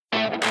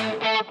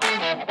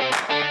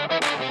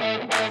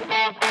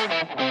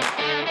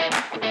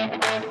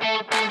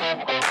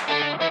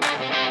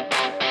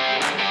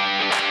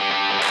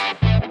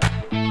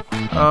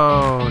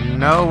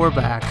go, we're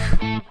back.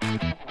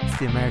 It's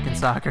the American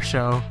Soccer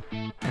Show,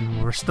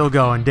 and we're still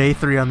going. Day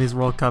 3 on these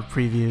World Cup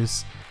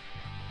previews,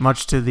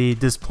 much to the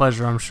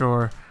displeasure, I'm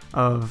sure,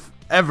 of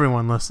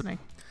everyone listening.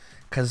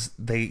 Because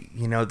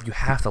you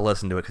have to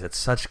listen to it because it's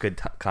such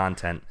good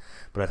content.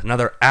 But at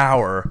another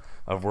hour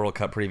of World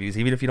Cup previews,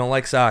 even if you don't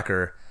like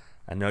soccer,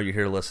 I know you're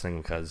here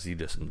listening because you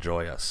just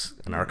enjoy us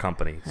and our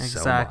company so much.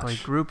 Exactly.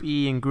 Group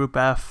E and Group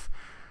F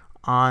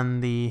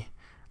on the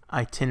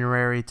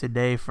itinerary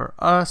today for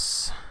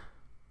us.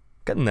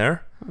 Getting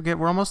there.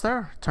 We're almost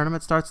there.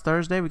 Tournament starts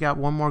Thursday. We got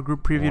one more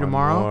group preview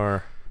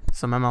tomorrow.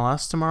 Some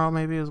MLS tomorrow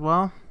maybe as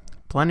well.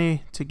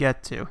 Plenty to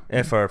get to.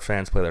 If our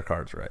fans play their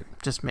cards right.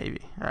 Just maybe.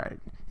 All right.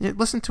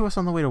 Listen to us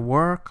on the way to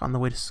work, on the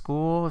way to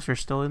school, if you're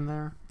still in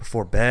there.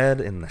 Before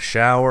bed, in the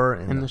shower,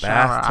 in the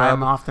shower. bathtub.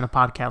 I'm often a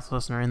podcast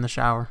listener in the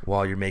shower.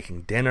 While you're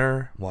making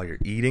dinner, while you're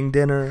eating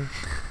dinner,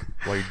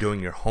 while you're doing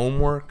your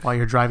homework. While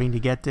you're driving to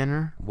get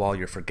dinner. While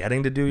you're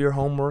forgetting to do your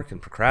homework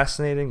and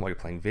procrastinating, while you're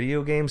playing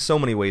video games. So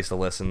many ways to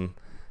listen.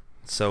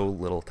 So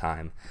little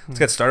time. Let's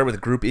get started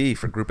with Group E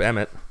for Group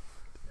Emmett.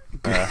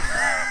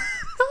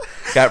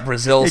 Got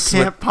Brazil. It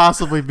can't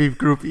possibly be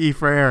Group E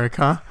for Eric,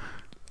 huh?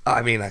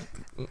 I mean, I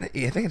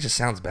think it just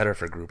sounds better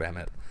for Group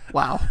Emmett.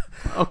 Wow.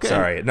 Okay.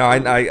 Sorry. No,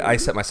 I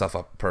set myself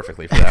up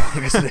perfectly for that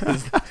one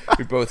because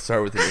we both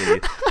start with an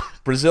E.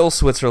 Brazil,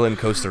 Switzerland,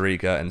 Costa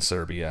Rica, and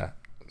Serbia.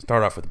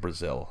 Start off with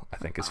Brazil, I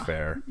think is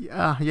fair.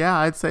 Yeah,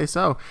 I'd say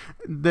so.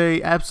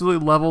 They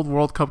absolutely leveled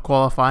World Cup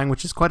qualifying,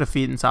 which is quite a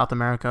feat in South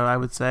America, I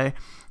would say.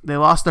 They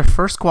lost their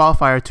first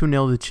qualifier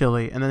 2-0 to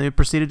Chile, and then they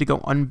proceeded to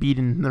go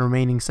unbeaten in the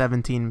remaining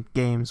 17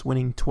 games,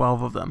 winning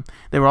 12 of them.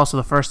 They were also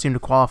the first team to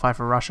qualify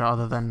for Russia,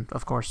 other than,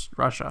 of course,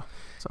 Russia.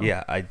 So.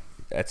 Yeah,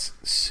 that's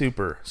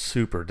super,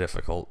 super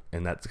difficult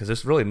in that because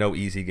there's really no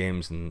easy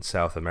games in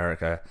South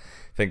America.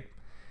 I think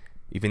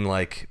even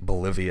like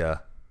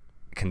Bolivia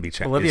can be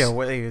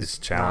is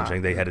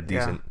challenging. They had a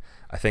decent. Yeah.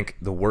 I think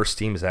the worst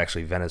team is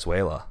actually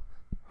Venezuela,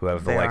 who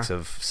have the likes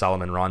of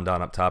Solomon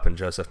Rondon up top and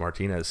Joseph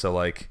Martinez. So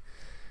like,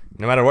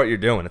 no matter what you're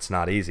doing, it's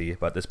not easy.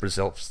 But this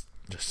Brazil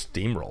just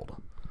steamrolled.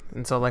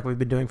 And so, like we've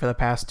been doing for the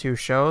past 2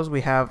 shows,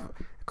 we have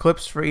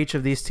clips for each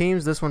of these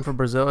teams. This one for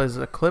Brazil is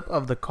a clip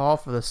of the call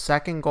for the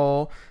second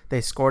goal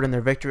they scored in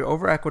their victory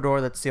over Ecuador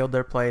that sealed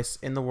their place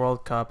in the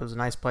World Cup. It was a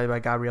nice play by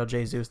Gabriel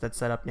Jesus that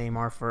set up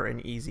Neymar for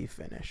an easy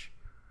finish.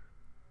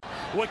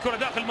 والكرة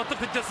داخل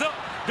منطقة الجزاء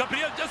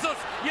جابرييل جيسوس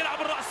يلعب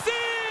الرأسية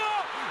يا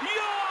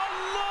الله.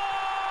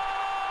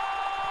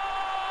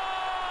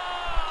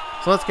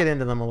 So let's get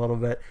into them a little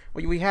bit.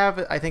 What we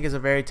have, I think, is a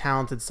very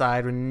talented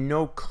side with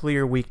no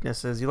clear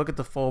weaknesses. You look at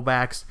the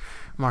fullbacks,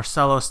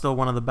 Marcelo is still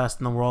one of the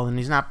best in the world, and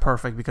he's not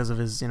perfect because of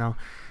his,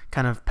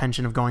 kind of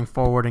penchant of going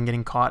forward and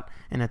getting caught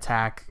in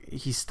attack.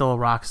 He's still a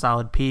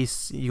rock-solid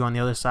piece. You go on the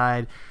other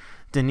side,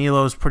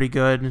 Danilo's pretty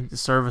good,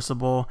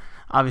 serviceable.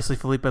 Obviously,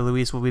 Felipe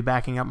Luis will be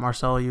backing up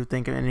Marcelo. You would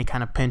think in any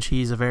kind of pinch,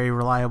 he's a very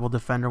reliable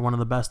defender, one of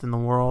the best in the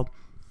world.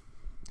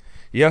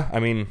 Yeah, I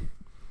mean,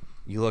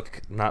 you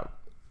look I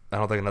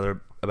don't think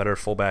a better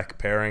fullback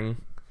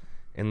pairing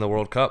in the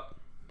World Cup.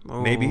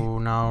 Maybe. Oh,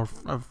 no,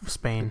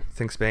 Spain. I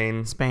think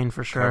Spain. Spain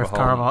for sure.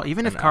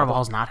 Even if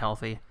Carvajal's not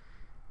healthy.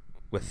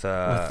 With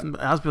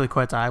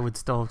Azpilicueta, I would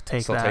still take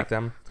that. Still take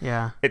them?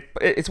 Yeah.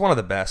 It's one of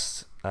the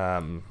best.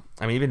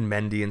 I mean, even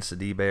Mendy and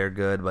Sidibe are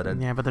good, but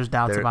but there's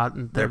doubts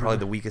about. They're probably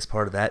the weakest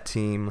part of that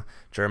team.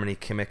 Germany,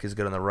 Kimmich is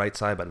good on the right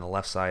side, but on the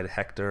left side,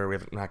 Hector.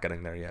 We're not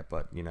getting there yet,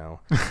 but we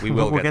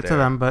will. We'll get to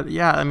them, but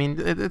yeah, I mean,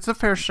 it's a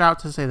fair shout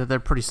to say that they're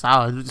pretty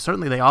solid.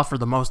 Certainly, they offer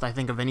the most, I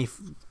think, of any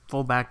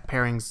fullback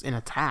pairings in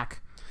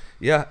attack.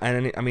 Yeah,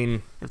 and I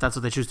mean, if that's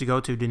what they choose to go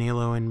to,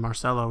 Danilo and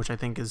Marcelo, which I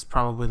think is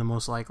probably the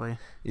most likely.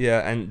 Yeah,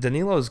 and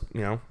Danilo's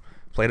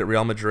played at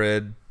Real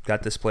Madrid,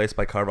 got displaced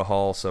by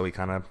Carvajal, so he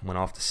kind of went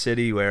off to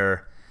City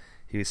where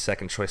he was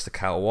second choice to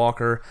Kyle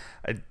Walker.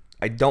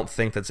 I don't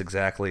think that's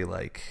exactly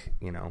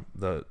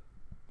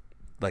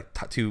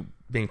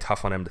being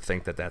tough on him to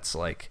think that's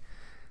like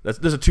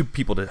those are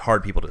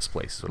hard people to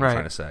displace. Is what I'm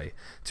trying to say.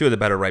 2 of the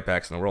better right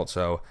backs in the world.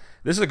 So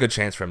this is a good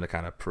chance for him to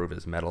kind of prove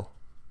his mettle.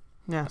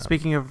 Yeah.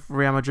 Speaking of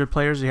Real Madrid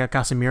players, you have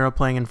Casemiro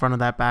playing in front of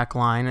that back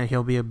line, and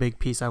he'll be a big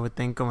piece, I would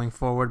think, going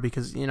forward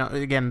because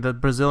again, the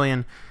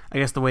Brazilian. I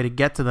guess the way to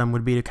get to them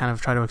would be to kind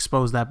of try to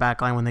expose that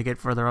back line when they get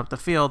further up the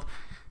field.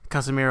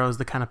 Casemiro is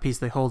the kind of piece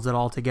that holds it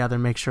all together,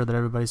 makes sure that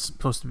everybody's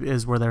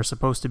is where they're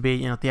supposed to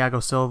be.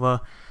 Thiago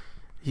Silva,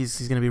 he's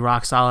going to be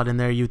rock solid in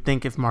there. You'd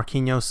think if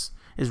Marquinhos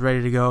is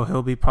ready to go,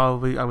 he'll be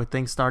probably, I would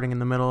think, starting in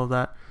the middle of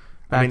that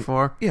back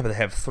four. Yeah, but they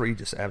have 3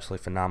 just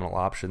absolutely phenomenal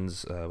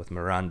options with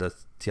Miranda,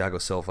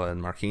 Thiago Silva,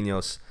 and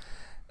Marquinhos.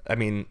 I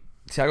mean,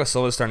 Thiago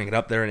Silva is starting to get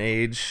up there in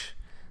age.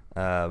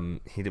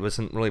 He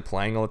wasn't really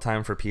playing all the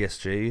time for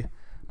PSG.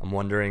 I'm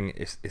wondering,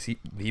 is he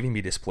even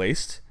be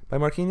displaced by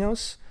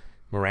Marquinhos?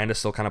 Miranda's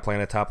still kind of playing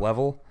at top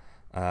level,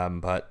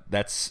 but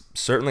that's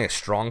certainly a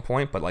strong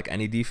point, but like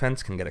any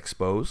defense can get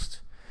exposed.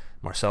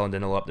 Marcelo and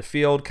Danilo up the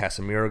field,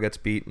 Casemiro gets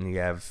beat, and you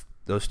have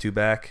those 2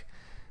 back.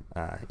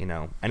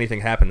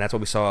 Anything happen. That's what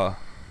we saw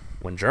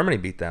when Germany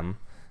beat them.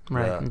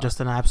 Right, and just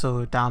an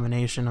absolute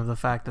domination of the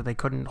fact that they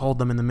couldn't hold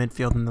them in the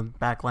midfield and the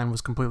back line was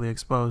completely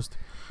exposed.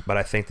 But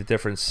I think the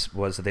difference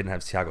was that they didn't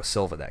have Thiago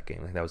Silva that game.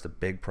 I think that was the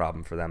big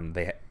problem for them.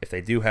 If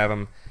they do have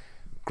him,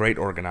 great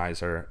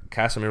organizer.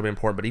 Casemiro will be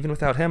important, but even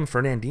without him,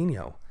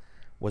 Fernandinho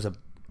was an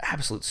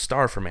absolute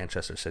star for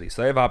Manchester City.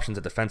 So they have options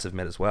at defensive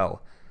mid as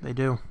well. They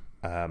do.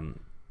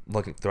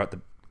 Looking throughout the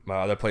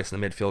other place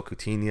in the midfield,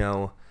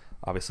 Coutinho,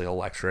 obviously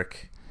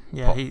electric.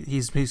 Yeah,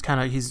 he's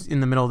in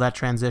the middle of that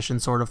transition,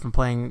 sort of from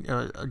playing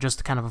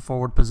just kind of a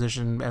forward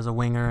position as a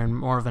winger and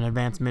more of an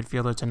advanced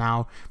midfielder to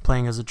now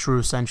playing as a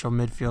true central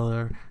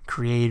midfielder,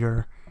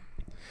 creator,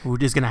 who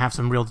is going to have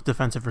some real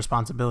defensive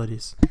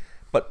responsibilities.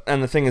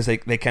 And the thing is, they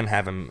can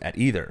have him at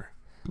either.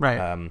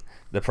 Right.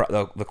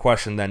 The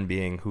question then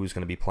being who's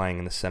going to be playing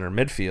in the center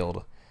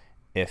midfield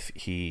if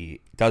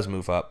he does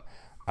move up.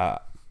 They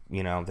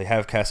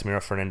have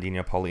Casemiro,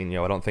 Fernandinho,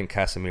 Paulinho. I don't think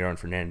Casemiro and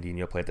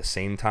Fernandinho play at the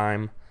same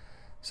time.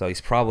 So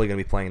he's probably going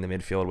to be playing in the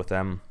midfield with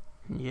them.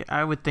 Yeah,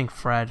 I would think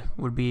Fred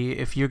would be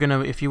if you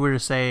were to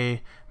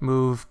say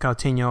move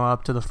Coutinho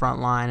up to the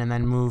front line and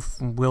then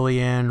move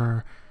Willian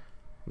or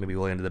maybe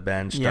Willian to the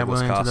bench. Yeah,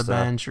 Douglas Willian Costa. to the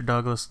bench or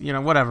Douglas,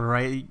 whatever,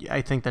 right?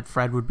 I think that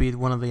Fred would be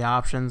one of the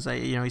options.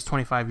 He's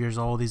 25 years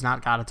old. He's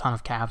not got a ton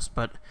of caps,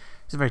 but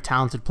he's a very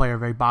talented player,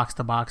 very box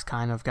to box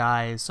kind of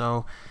guy.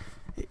 So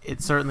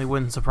it certainly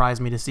wouldn't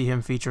surprise me to see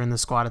him feature in the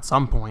squad at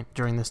some point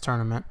during this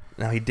tournament.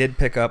 Now he did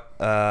pick up.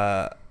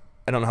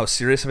 I don't know how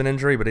serious of an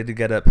injury, but he did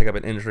pick up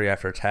an injury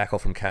after a tackle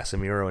from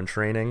Casemiro in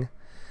training.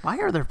 Why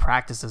are there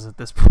practices at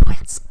this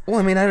point? Well,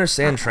 I mean, I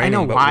understand training.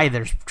 I know why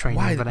there's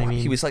training, but I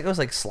mean, it was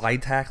like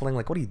slide tackling.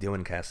 Like, what are you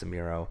doing,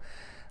 Casemiro?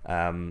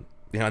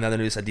 Another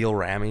news: Adil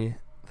Rami,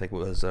 I think,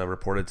 was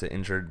reported to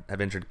have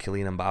injured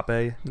Kylian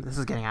Mbappe. This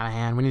is getting out of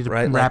hand. We need to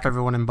wrap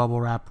everyone in bubble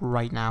wrap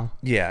right now.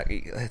 Yeah,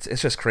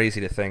 it's just crazy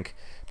to think.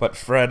 But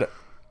Fred,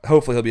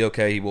 hopefully he'll be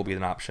okay. He will be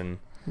an option.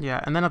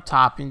 Yeah, and then up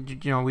top,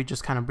 we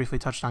just kind of briefly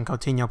touched on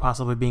Coutinho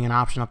possibly being an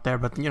option up there,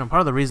 but part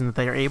of the reason that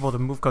they are able to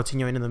move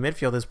Coutinho into the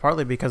midfield is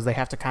partly because they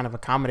have to kind of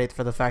accommodate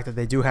for the fact that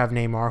they do have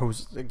Neymar,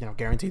 who's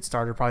guaranteed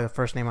starter, probably the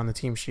first name on the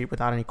team sheet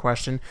without any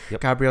question.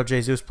 Yep. Gabriel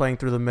Jesus playing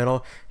through the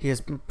middle. He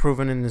has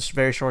proven in this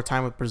very short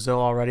time with Brazil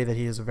already that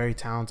he is a very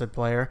talented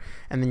player.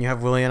 And then you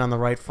have Willian on the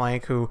right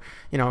flank, who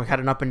had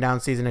an up and down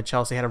season at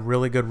Chelsea, had a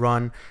really good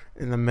run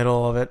in the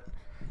middle of it,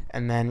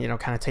 and then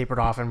kind of tapered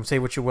off. And say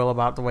what you will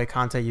about the way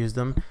Conte used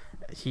him.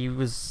 He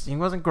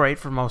wasn't great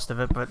for most of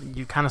it, but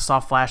you kind of saw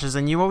flashes,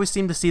 and you always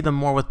seem to see them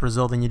more with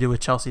Brazil than you do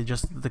with Chelsea,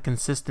 just the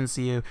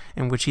consistency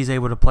in which he's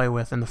able to play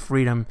with and the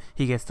freedom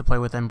he gets to play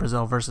with in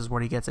Brazil versus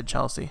what he gets at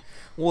Chelsea.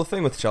 Well, the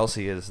thing with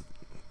Chelsea is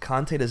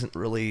Conte doesn't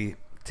really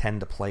tend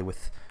to play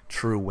with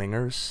true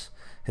wingers.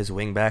 His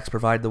wingbacks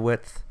provide the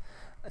width,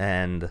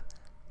 and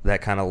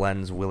that kind of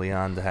lends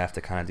Willian to have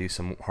to kind of do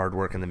some hard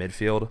work in the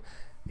midfield.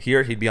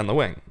 Here, he'd be on the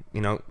wing.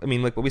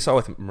 Like what we saw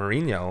with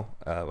Mourinho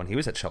when he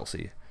was at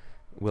Chelsea.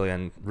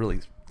 Willian really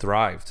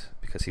thrived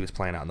because he was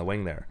playing out on the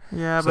wing there.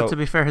 Yeah, but to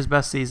be fair, his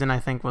best season, I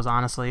think, was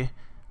honestly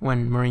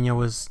when Mourinho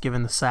was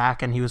given the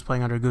sack and he was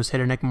playing under Gus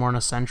Hiddink more in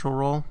a central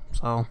role.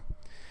 So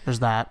there's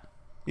that.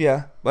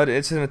 Yeah, but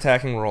it's an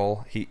attacking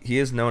role. He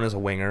is known as a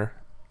winger,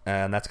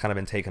 and that's kind of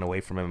been taken away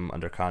from him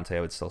under Conte,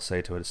 I would still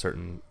say, to a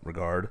certain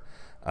regard.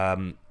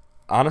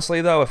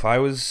 Honestly, though, if I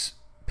was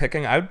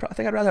picking, I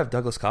think I'd rather have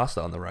Douglas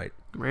Costa on the right.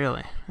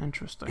 Really?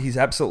 Interesting. He's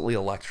absolutely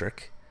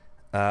electric.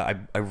 I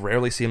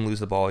rarely see him lose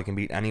the ball. He can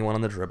beat anyone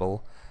on the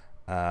dribble.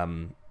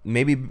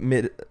 Maybe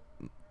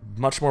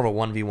much more of a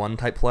 1v1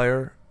 type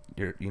player.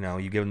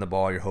 You give him the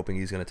ball, you're hoping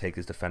he's going to take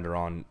his defender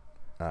on.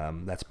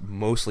 That's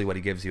mostly what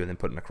he gives you and then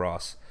putting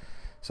across.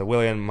 So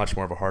Willian, much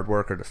more of a hard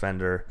worker,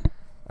 defender.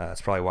 That's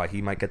probably why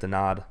he might get the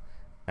nod.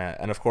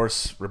 And of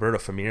course, Roberto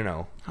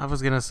Firmino. I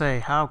was going to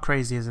say, how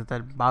crazy is it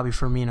that Bobby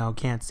Firmino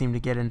can't seem to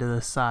get into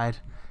this side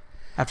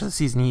after the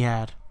season he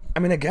had? I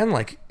mean,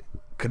 again,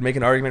 could make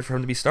an argument for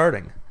him to be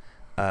starting.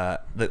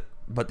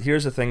 But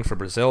here's the thing for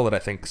Brazil that I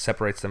think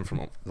separates them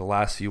from the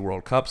last few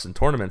World Cups and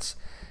tournaments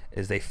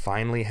is they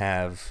finally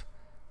have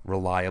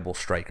reliable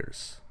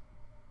strikers.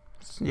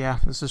 Yeah,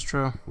 this is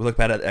true. We look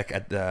back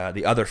at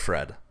the other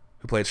Fred,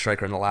 who played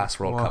striker in the last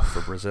World Cup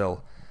for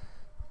Brazil.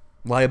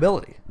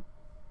 Liability.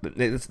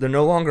 They're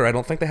no longer, I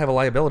don't think they have a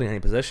liability in any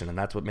position, and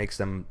that's what makes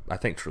them, I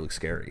think, truly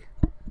scary.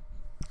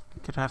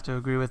 Could have to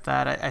agree with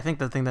that. I think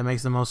the thing that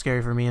makes them most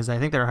scary for me is I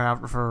think they're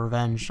out for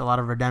revenge, a lot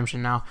of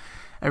redemption now.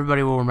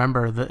 Everybody will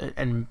remember,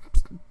 and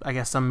I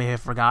guess some may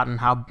have forgotten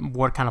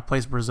what kind of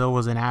place Brazil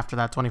was in after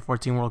that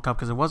 2014 World Cup,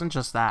 because it wasn't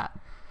just that.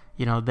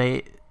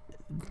 They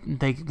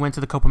went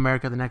to the Copa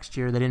America the next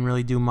year. They didn't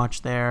really do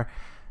much there.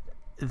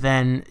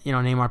 Then,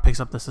 Neymar picks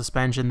up the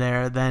suspension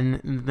there.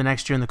 Then the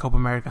next year in the Copa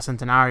America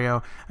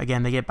Centenario,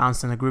 again, they get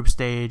bounced in the group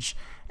stage.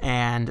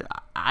 And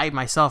I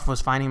myself was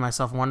finding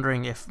myself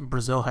wondering if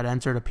Brazil had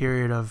entered a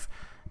period of,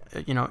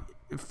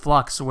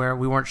 flux where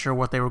we weren't sure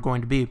what they were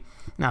going to be.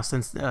 Now,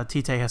 since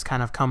Tite has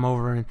kind of come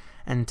over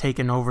and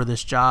taken over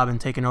this job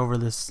and taken over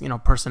this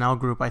personnel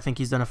group, I think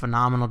he's done a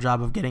phenomenal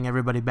job of getting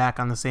everybody back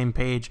on the same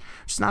page.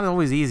 It's not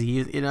always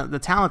easy. The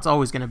talent's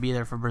always going to be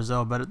there for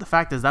Brazil, but the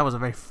fact is that was a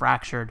very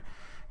fractured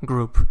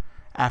group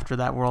after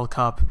that World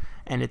Cup,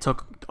 and it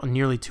took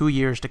nearly 2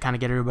 years to kind of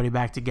get everybody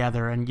back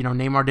together. And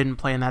Neymar didn't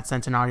play in that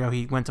Centenario;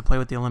 he went to play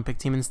with the Olympic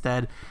team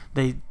instead.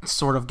 They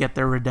sort of get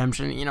their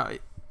redemption.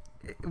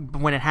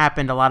 When it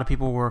happened, a lot of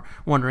people were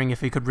wondering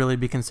if it could really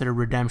be considered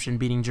redemption,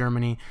 beating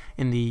Germany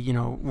in the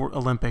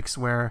Olympics,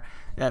 where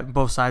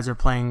both sides are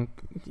playing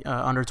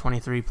under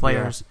 23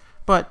 players. Yeah.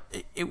 But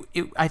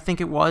I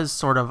think it was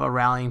sort of a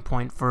rallying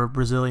point for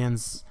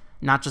Brazilians,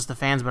 not just the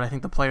fans, but I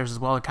think the players as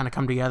well, to kind of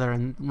come together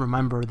and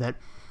remember that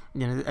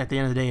at the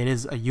end of the day, it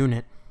is a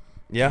unit.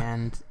 Yeah,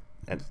 and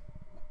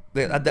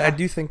I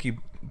do think you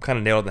kind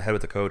of nailed it on the head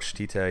with the coach.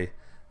 Tite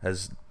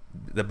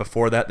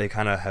before that they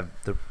kind of have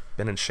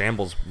been in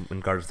shambles in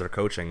regards to their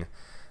coaching.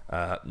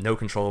 No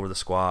control over the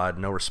squad,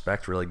 no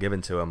respect really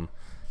given to him.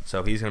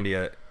 So he's going to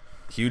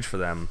be huge for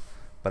them.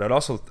 But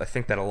I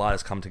think that a lot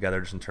has come together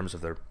just in terms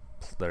of their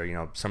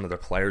some of their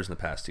players in the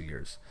past 2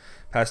 years.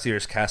 Past 2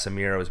 years,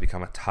 Casemiro has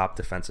become a top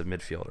defensive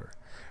midfielder.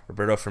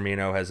 Roberto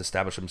Firmino has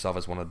established himself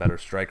as one of the better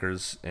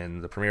strikers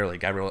in the Premier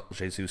League. Gabriel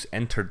Jesus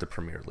entered the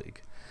Premier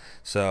League.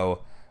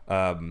 So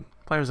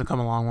players have come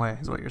a long way,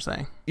 is what you're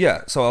saying.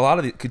 Yeah, so a lot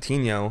of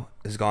Coutinho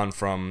has gone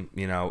from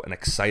an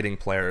exciting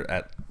player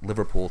at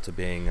Liverpool to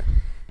being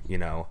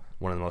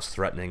one of the most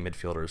threatening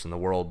midfielders in the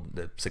world,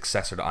 the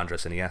successor to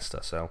Andres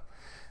Iniesta. So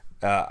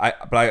I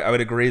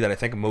would agree that I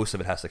think most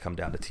of it has to come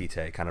down to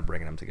Tite kind of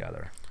bringing them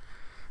together.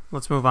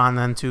 Let's move on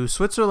then to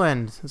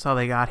Switzerland. That's how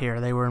they got here.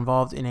 They were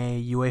involved in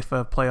a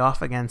UEFA playoff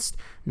against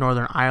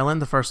Northern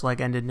Ireland. The first leg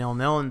ended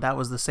 0-0, and that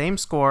was the same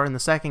score in the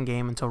second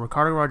game until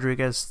Ricardo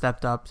Rodriguez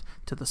stepped up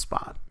to the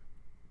spot.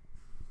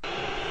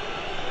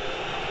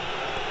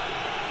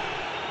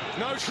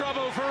 No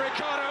trouble for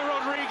Ricardo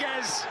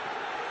Rodriguez.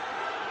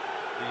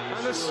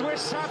 And the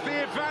Swiss have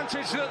the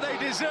advantage that they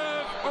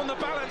deserve on the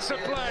balance of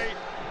play,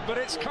 but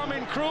it's come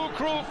in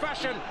cruel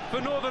fashion for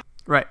Northern...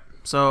 Right.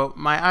 So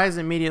my eyes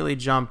immediately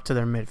jump to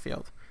their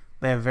midfield.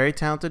 They have very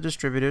talented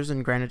distributors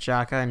in Granit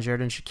Xhaka and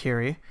Xherdan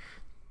Shaqiri.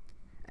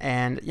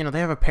 And, they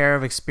have a pair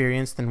of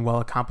experienced and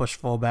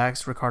well-accomplished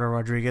fullbacks, Ricardo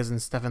Rodriguez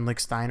and Stefan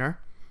Lichtsteiner.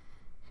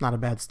 Not a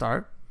bad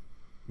start.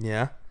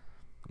 Yeah.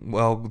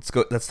 Well,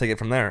 let's take it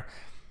from there.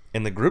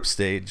 In the group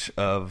stage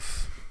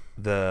of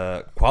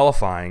the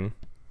qualifying,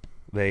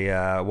 they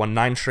won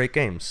 9 straight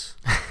games.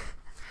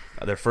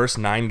 Their first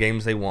 9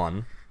 games they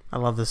won. I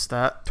love this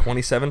stat.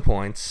 27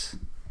 points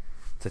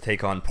to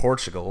take on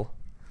Portugal,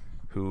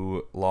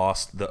 who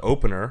lost the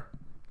opener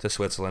to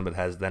Switzerland but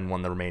has then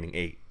won the remaining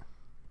 8.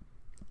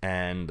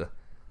 And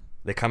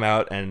they come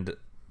out and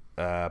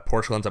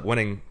Portugal ends up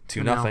winning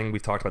 2-0.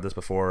 We've talked about this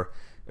before.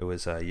 It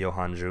was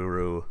Johan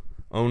Juru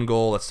own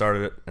goal that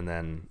started it, and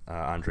then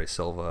Andre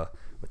Silva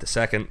with the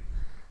second.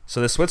 So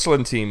the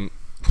Switzerland team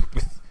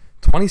with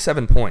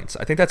 27 points,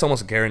 I think that's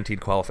almost guaranteed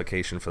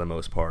qualification for the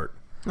most part.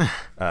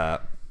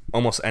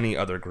 Almost any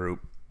other group,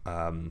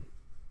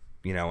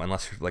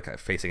 unless you're like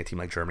facing a team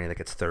like Germany that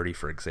gets 30,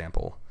 for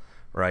example,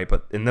 right?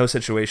 But in those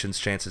situations,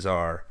 chances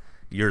are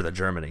you're the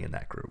Germany in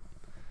that group,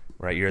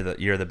 right? You're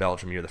the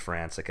Belgium, you're the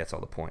France that gets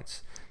all the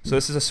points. So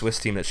this is a Swiss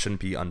team that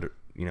shouldn't be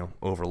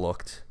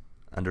overlooked,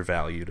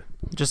 undervalued.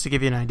 Just to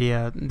give you an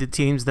idea, the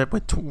teams that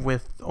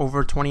with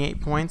over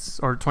 28 points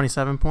or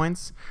 27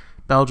 points,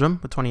 Belgium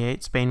with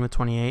 28, Spain with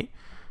 28.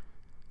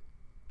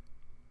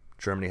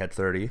 Germany had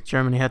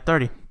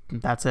 30.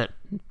 That's it.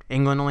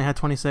 England only had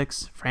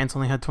 26. France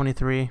only had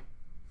 23.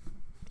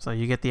 So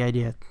you get the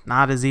idea.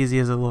 Not as easy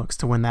as it looks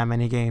to win that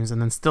many games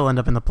and then still end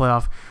up in the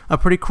playoff. A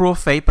pretty cruel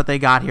fate, but they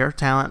got here.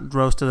 Talent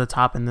rose to the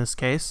top in this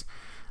case.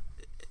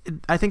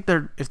 I think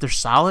if they're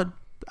solid,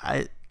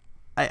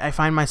 I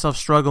find myself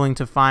struggling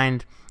to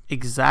find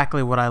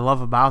exactly what I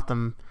love about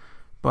them.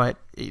 But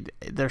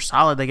they're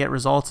solid. They get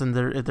results, and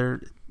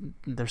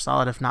they're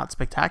solid, if not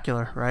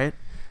spectacular, right?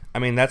 I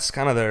mean, that's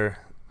kind of their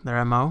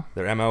MO?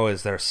 Their MO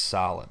is they're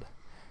solid.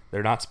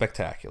 They're not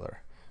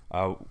spectacular.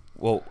 I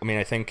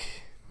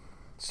think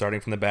starting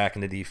from the back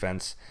in the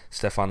defense,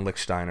 Stefan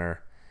Lichtsteiner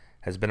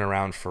has been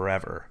around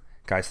forever.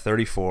 Guy's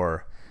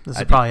 34. This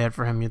is probably it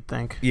for him, you'd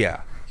think.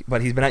 Yeah,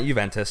 but he's been at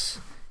Juventus.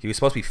 He was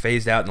supposed to be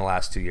phased out in the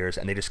last 2 years,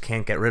 and they just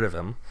can't get rid of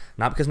him.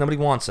 Not because nobody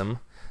wants him,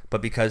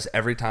 but because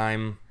every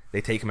time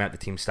they take him out, the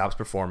team stops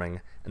performing,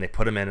 and they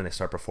put him in, and they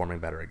start performing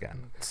better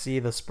again. See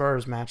the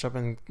Spurs matchup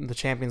in the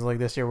Champions League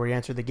this year where he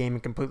entered the game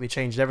and completely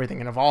changed everything.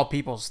 And of all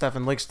people,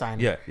 Stefan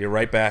Lichtsteiner. Yeah, you're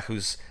right back,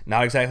 who's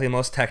not exactly the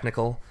most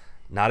technical,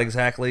 not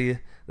exactly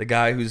the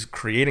guy who's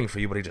creating for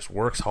you, but he just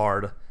works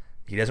hard.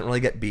 He doesn't really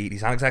get beat.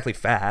 He's not exactly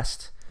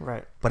fast.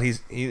 Right. But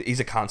he's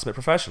a consummate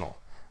professional.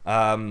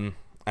 Johan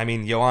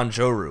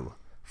Juru,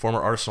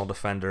 former Arsenal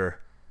defender.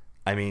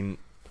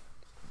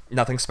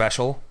 Nothing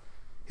special.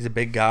 He's a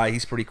big guy.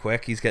 He's pretty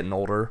quick. He's getting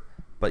older.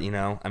 But, he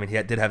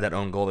did have that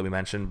own goal that we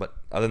mentioned. But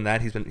other than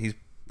that, he's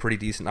pretty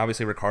decent.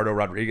 Obviously, Ricardo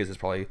Rodriguez is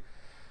probably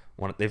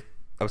they've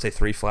I would say,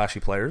 three flashy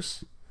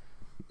players: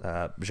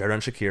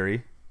 Xherdan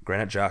Shaqiri,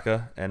 Granit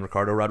Xhaka, and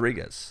Ricardo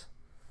Rodriguez.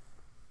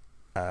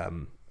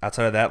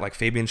 Outside of that, like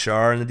Fabian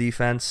Schär in the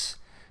defense,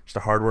 just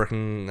a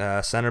hardworking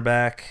center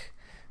back.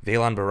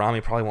 Velan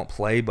Barami probably won't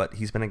play, but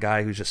he's been a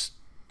guy who's just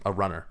a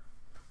runner.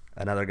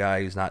 Another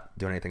guy who's not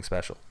doing anything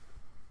special.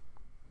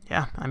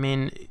 Yeah, I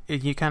mean,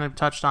 you kind of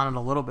touched on it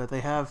a little bit.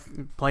 They have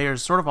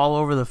players sort of all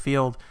over the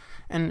field.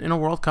 And in a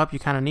World Cup, you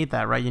kind of need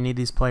that, right? You need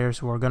these players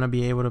who are going to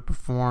be able to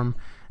perform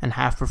and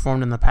have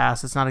performed in the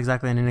past. It's not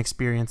exactly an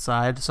inexperienced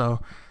side, so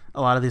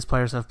a lot of these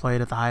players have played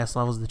at the highest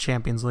levels of the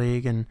Champions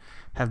League and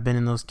have been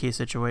in those key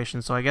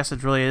situations. So I guess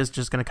it really is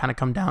just going to kind of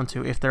come down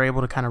to if they're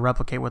able to kind of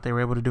replicate what they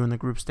were able to do in the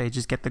group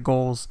stages, get the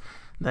goals.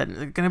 That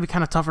are going to be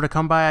kind of tougher to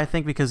come by, I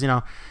think, because,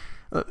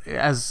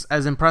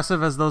 as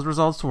impressive as those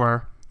results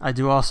were, I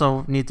do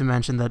also need to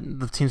mention that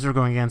the teams we're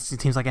going against,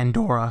 teams like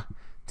Andorra,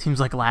 teams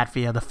like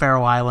Latvia, the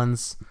Faroe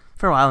Islands.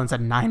 Faroe Islands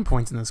had 9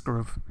 points in this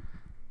group.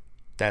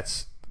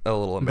 That's a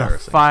little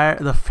embarrassing.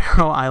 The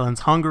Faroe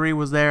Islands. Hungary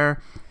was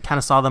there. Kind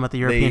of saw them at the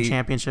European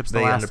Championships the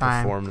last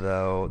time. They underperformed,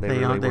 though.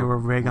 They were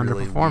big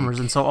really underperformers. weak.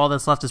 And so all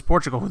that's left is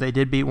Portugal, who they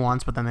did beat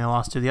once, but then they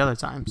lost to the other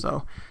time.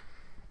 So,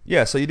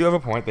 yeah, so you do have a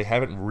point. They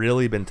haven't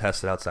really been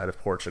tested outside of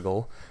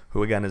Portugal,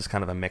 who, again, is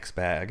kind of a mixed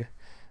bag.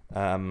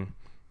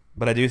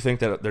 But I do think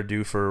that they're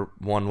due for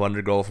one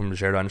wonder goal from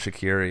Xherdan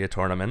Shaqiri, a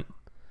tournament.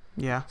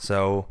 Yeah.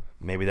 So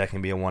maybe that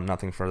can be a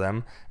 1-0 for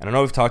them. And I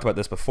know we've talked about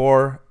this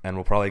before, and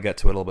we'll probably get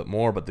to it a little bit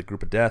more, but the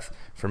group of death,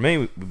 for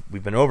me,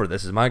 we've been over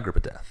this. Is my group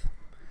of death.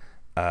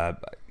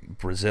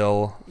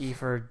 Brazil. E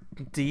for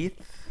Deeth.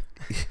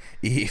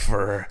 E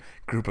for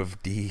group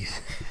of D.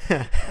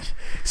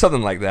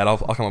 Something like that. I'll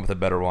come up with a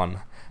better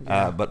one.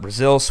 Yeah. But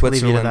Brazil,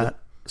 Switzerland,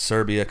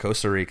 Serbia,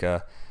 Costa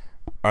Rica.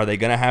 Are they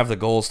going to have the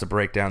goals to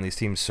break down these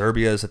teams?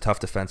 Serbia is a tough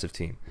defensive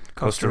team.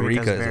 Costa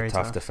Rica is a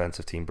tough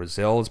defensive team.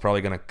 Brazil is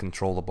probably going to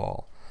control the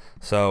ball.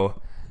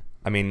 So,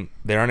 I mean,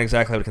 they aren't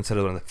exactly, I would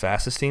consider, one of the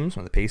fastest teams,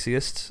 one of the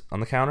paciest on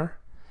the counter.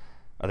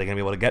 Are they going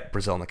to be able to get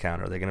Brazil on the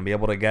counter? Are they going to be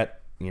able to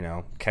get,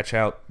 catch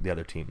out the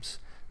other teams?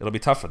 It'll be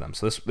tough for them.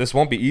 So this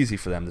won't be easy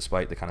for them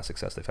despite the kind of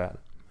success they've had.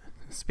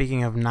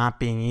 Speaking of not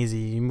being easy,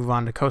 you move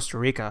on to Costa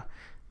Rica.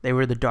 They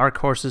were the dark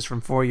horses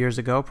from 4 years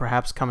ago,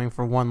 perhaps coming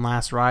for one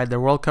last ride. Their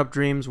World Cup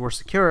dreams were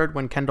secured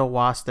when Kendall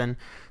Waston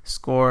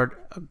scored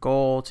a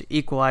goal to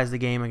equalize the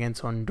game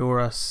against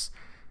Honduras.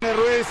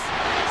 Ruiz,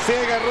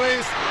 sigue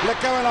Ruiz, le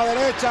cabe a la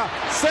derecha,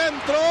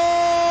 centro!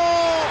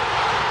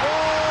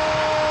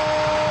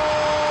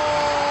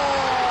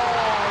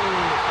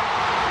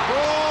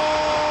 Gol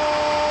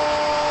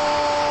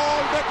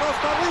de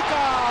Costa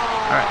Rica!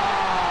 All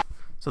right.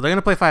 So they're going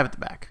to play 5 at the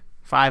back.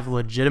 5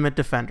 legitimate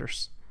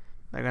defenders.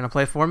 They're going to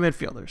play 4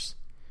 midfielders,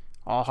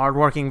 all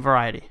hardworking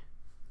variety.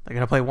 They're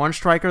going to play 1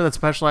 striker that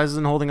specializes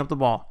in holding up the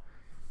ball.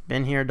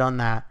 Been here, done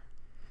that.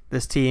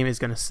 This team is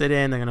going to sit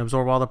in, they're going to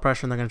absorb all the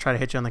pressure, and they're going to try to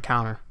hit you on the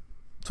counter.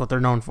 That's what they're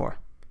known for.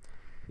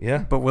 Yeah.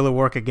 But will it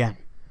work again?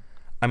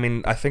 I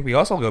mean, I think we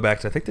also go back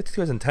to, I think the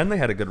 2010 they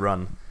had a good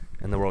run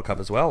in the World Cup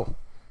as well.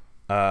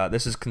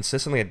 This is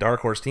consistently a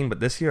dark horse team, but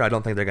this year I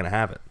don't think they're going to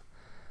have it.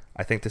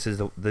 I think this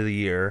is the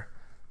year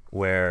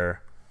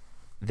where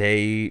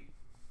they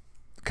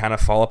kind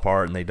of fall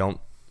apart and they don't,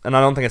 and I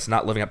don't think it's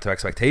not living up to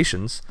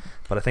expectations,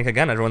 but I think,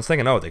 again, everyone's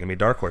thinking, they're going to be a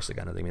dark horse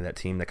again. They're going to be that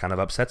team that kind of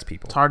upsets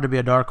people. It's hard to be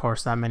a dark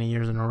horse that many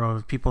years in a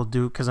row. People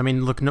do, because, I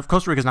mean, look,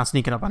 Costa Rica's not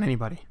sneaking up on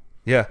anybody.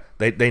 Yeah,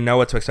 they know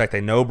what to expect. They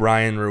know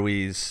Brian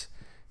Ruiz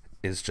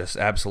is just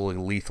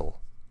absolutely lethal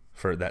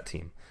for that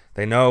team.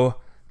 They know,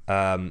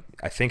 I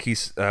think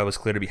he's was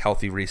clear to be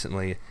healthy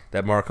recently,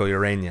 that Marco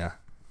Urena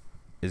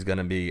is going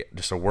to be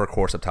just a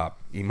workhorse up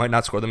top. He might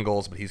not score them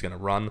goals, but he's going to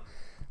run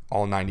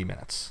all 90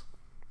 minutes.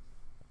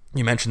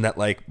 You mentioned that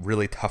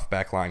really tough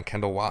back line.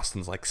 Kendall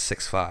Waston's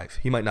 6'5".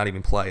 He might not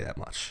even play that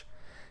much.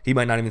 He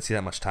might not even see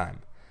that much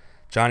time.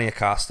 Johnny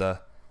Acosta,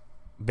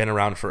 been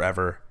around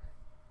forever.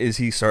 Is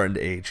he starting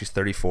to age? He's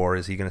 34.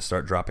 Is he going to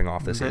start dropping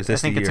off this? Is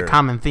this I think it's a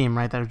common theme,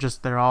 right?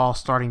 They're all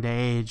starting to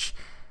age.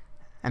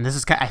 And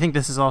I think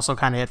this is also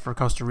kind of it for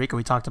Costa Rica.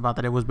 We talked about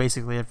that it was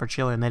basically it for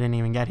Chile, and they didn't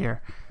even get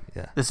here.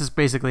 Yeah. This is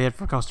basically it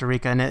for Costa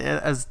Rica, and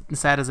as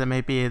sad as it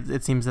may be,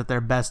 it seems that their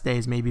best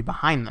days may be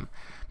behind them.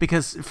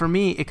 Because for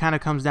me, it kind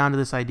of comes down to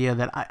this idea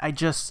that I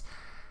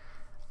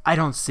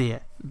don't see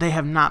it. They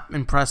have not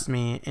impressed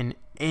me in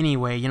any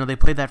way. They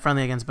played that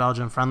friendly against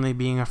Belgium, friendly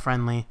being a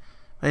friendly.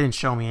 They didn't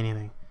show me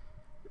anything.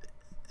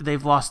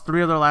 They've lost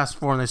 3 of their last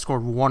 4, and they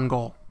scored 1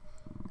 goal.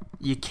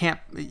 You can't.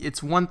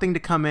 It's one thing to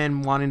come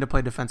in wanting to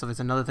play defensive. It's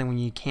another thing when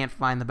you can't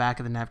find the back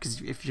of the net. Because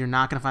if you're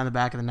not going to find the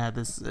back of the net,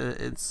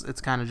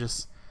 it's kind of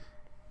just,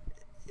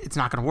 it's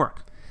not going to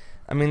work.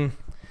 I mean,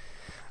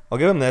 I'll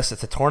give them this.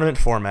 It's a tournament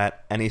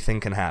format. Anything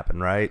can happen,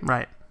 right?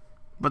 Right.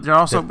 But they're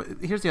also,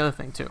 here's the other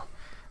thing too.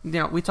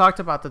 We talked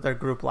about their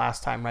group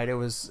last time, right? It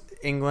was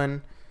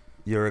England,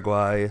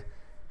 Uruguay,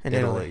 and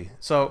Italy.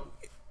 So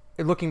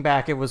looking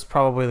back, it was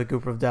probably the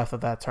group of death of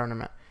that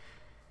tournament.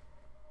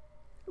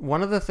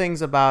 One of the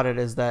things about it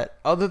is that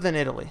other than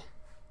Italy,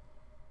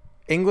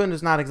 England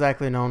is not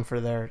exactly known for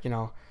their,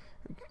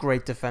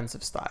 great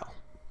defensive style.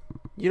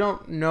 you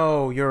don't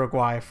know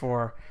Uruguay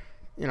for,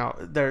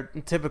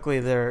 typically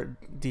their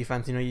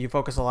defense. You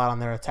focus a lot on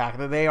their attack.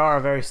 They are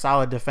a very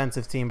solid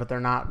defensive team, but they're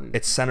not.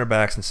 It's center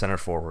backs and center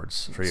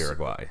forwards for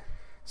Uruguay.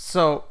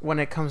 So when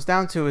it comes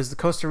down to is the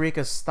Costa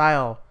Rica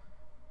style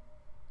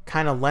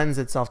kind of lends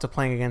itself to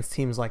playing against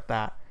teams like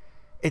that.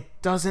 It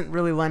doesn't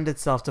really lend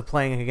itself to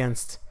playing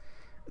against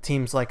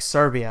teams like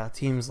Serbia,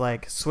 teams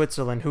like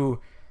Switzerland, who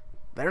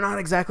they're not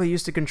exactly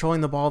used to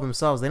controlling the ball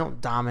themselves. They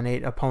don't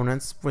dominate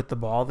opponents with the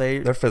ball.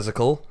 They're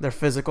physical. They're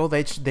physical.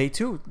 They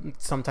too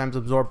sometimes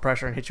absorb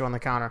pressure and hit you on the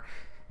counter.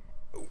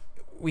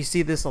 We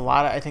see this a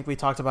lot. I think we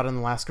talked about it in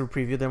the last group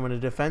preview. Then when a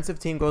defensive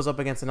team goes up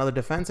against another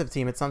defensive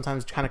team, it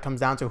sometimes kind of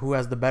comes down to who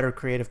has the better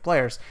creative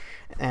players.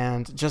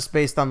 And just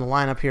based on the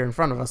lineup here in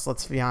front of us,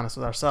 let's be honest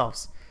with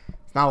ourselves.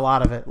 There's not a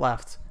lot of it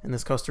left in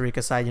this Costa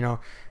Rica side.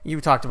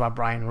 You talked about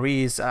Brian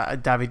Ruiz,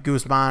 David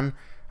Guzman.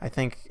 I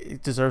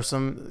think deserves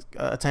some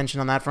attention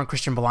on that front.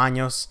 Christian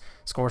Bolaños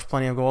scores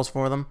plenty of goals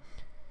for them.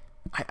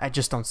 I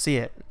just don't see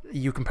it.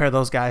 You compare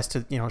those guys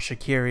to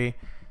Shaqiri,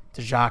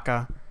 to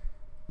Xhaka,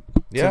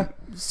 yeah, to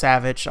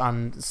Savic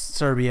on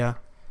Serbia.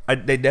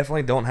 They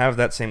definitely don't have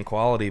that same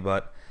quality,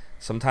 but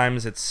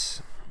sometimes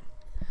it's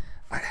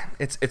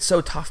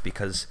so tough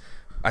because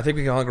I think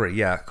we can all agree,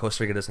 yeah,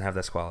 Costa Rica doesn't have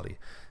this quality.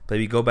 But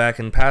if you go back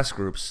in past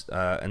groups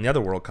and the other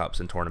World Cups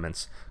and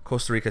tournaments,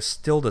 Costa Rica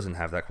still doesn't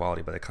have that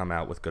quality, but they come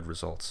out with good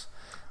results.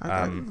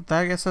 I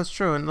guess that's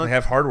true. And look, they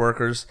have hard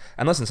workers.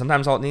 And listen,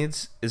 sometimes all it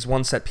needs is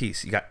one set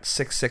piece. You got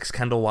 6'6"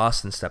 Kendall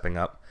Waston stepping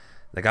up.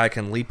 The guy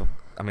can leap.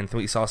 I mean,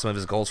 we saw some of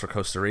his goals for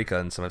Costa Rica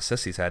and some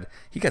assists he's had.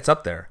 He gets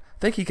up there. I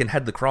think he can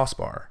head the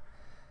crossbar,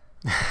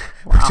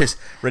 which is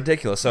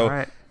ridiculous.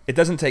 So It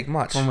doesn't take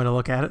much. One way to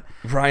look at it.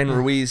 Brian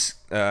Ruiz,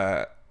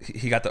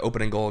 he got the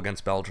opening goal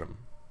against Belgium.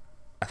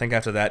 I think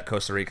after that,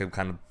 Costa Rica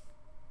kind of,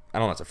 I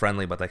don't know if it's a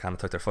friendly, but they kind of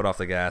took their foot off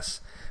the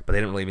gas, but they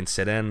didn't really even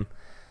sit in.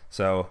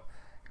 So,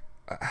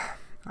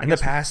 in the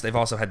past, they've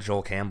also had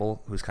Joel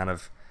Campbell, who's kind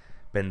of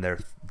been their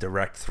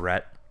direct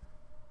threat.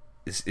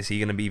 Is he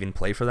going to even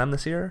play for them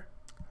this year?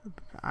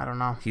 I don't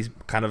know. He's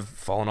kind of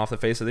fallen off the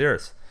face of the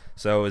earth.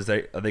 So, are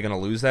they going to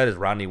lose that? Is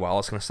Rodney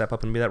Wallace going to step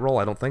up and be that role?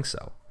 I don't think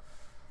so.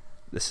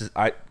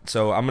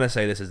 So I'm going to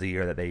say this is the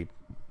year that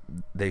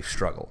they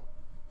struggle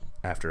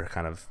after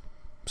kind of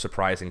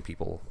surprising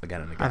people again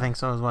and again. I think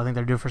so as well. I think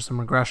they're due for some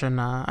regression.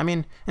 I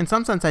mean, in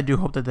some sense, I do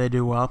hope that they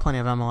do well. Plenty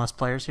of MLS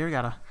players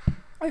here.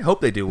 I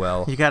hope they do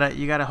well. You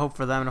gotta hope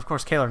for them, and of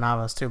course, Keylor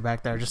Navas too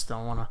back there. Just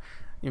don't want to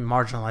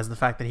marginalize the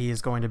fact that he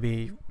is going to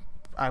be,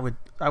 I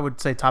would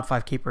say, top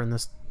 5 keeper in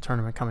this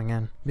tournament coming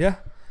in. Yeah.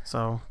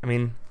 So I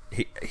mean,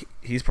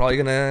 he's probably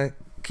gonna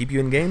keep you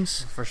in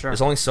games for sure.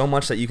 There's only so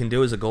much that you can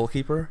do as a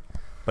goalkeeper,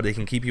 but he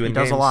can keep you in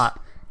games. He does a lot.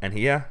 And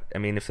I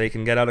mean, if they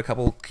can get out a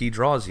couple key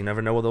draws, you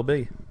never know what they'll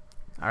be.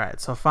 All right,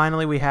 so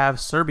finally we have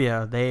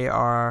Serbia. They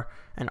are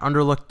an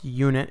underlooked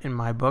unit in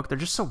my book. They're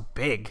just so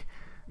big.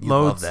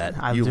 Love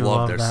that. You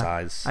love their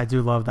size. I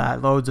do love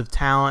that. Loads of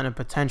talent and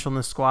potential in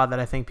the squad that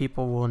I think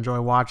people will enjoy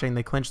watching.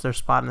 They clinched their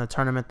spot in the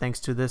tournament thanks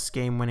to this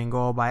game-winning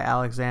goal by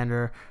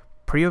Alexander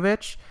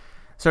Prijovic.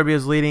 Serbia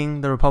is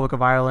leading the Republic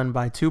of Ireland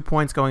by 2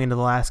 points going into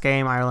the last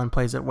game. Ireland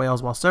plays at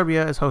Wales while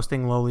Serbia is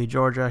hosting lowly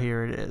Georgia.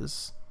 Here it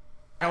is.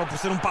 Acaba por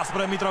ser passo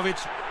para Mitrovic.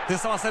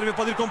 Atenção, a Sérvia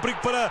pode ir com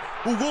perigo para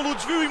o golo,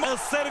 desvio e a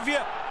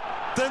Sérvia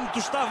tanto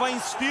estava a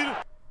insistir.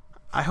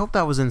 I hope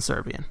that was in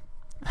Serbian.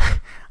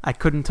 I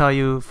couldn't tell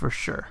you for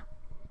sure,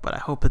 but I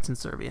hope it's in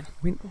Serbian.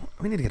 We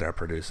need to get our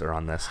producer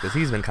on this because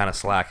he's been kind of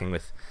slacking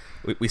with.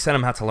 We sent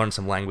him out to learn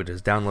some languages,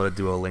 downloaded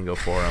Duolingo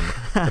for him,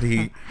 but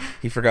he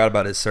forgot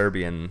about his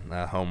Serbian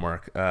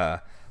homework.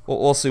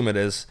 We'll assume it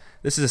is.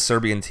 This is a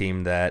Serbian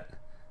team that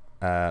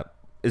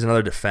is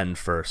another defend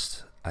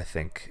first, I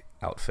think,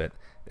 outfit.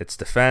 It's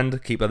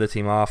defend, keep other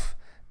team off,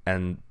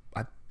 and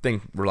I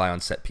think rely on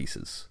set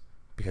pieces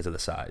because of the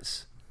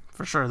size.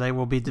 For sure, they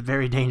will be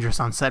very dangerous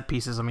on set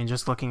pieces. I mean,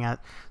 just looking at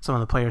some of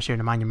the players here,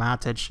 Nemanja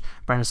Matic,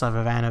 Branislav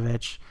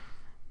Ivanovic,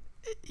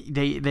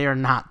 they are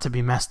not to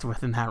be messed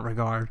with in that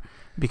regard.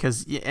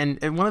 Because and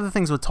one of the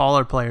things with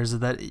taller players is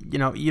that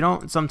you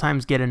don't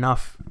sometimes get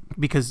enough,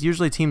 because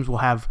usually teams will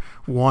have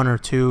one or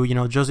two.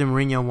 Jose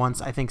Mourinho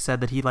once I think said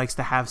that he likes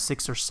to have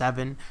 6 or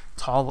 7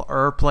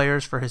 taller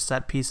players for his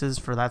set pieces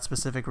for that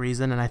specific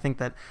reason, and I think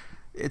that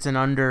it's an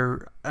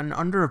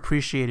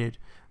underappreciated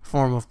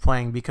form of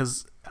playing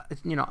because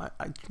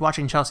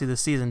watching Chelsea this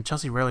season,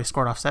 Chelsea rarely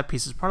scored off set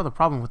pieces. Part of the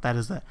problem with that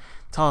is that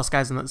tallest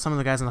guys some of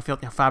the guys on the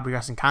field,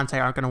 Fabregas and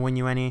Kante, aren't going to win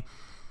you any.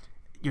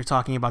 You're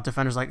talking about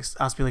defenders like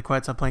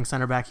Azpilicueta playing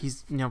center back.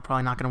 He's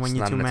probably not going to win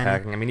you too many.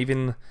 Attacking. I mean,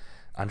 even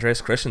Andreas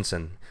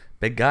Christensen,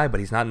 big guy, but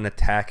he's not an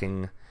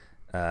attacking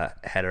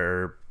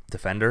header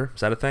defender.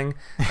 Is that a thing?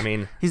 I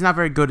mean, he's not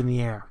very good in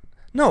the air.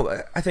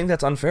 No, I think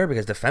that's unfair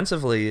because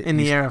defensively, in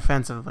the air,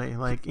 offensively,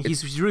 like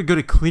he's really good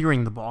at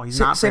clearing the ball. He's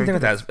not same thing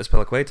with that as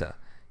Azpilicueta.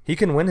 He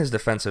can win his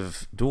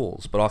defensive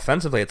duels, but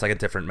offensively, it's like a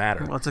different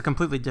matter. Well, it's a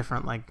completely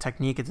different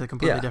technique. It's a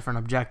completely different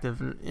objective.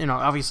 And,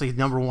 obviously,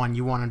 number one,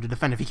 you want him to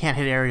defend. If he can't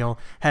hit aerial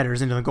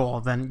headers into the goal,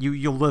 then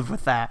you'll live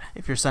with that.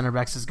 If your center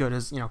back's as good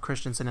as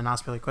Christensen and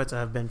Azpilicueta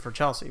have been for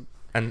Chelsea.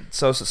 And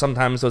so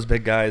sometimes those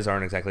big guys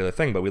aren't exactly the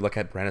thing. But we look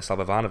at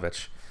Branislav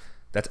Ivanovic.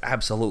 That's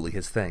absolutely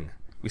his thing.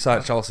 We saw it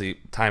at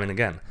Chelsea time and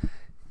again.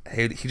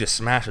 He just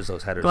smashes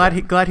those headers.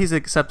 Glad he's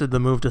accepted the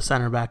move to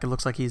center back. It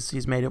looks like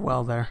he's made it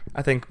well there.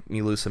 I think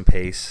you lose some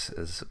pace.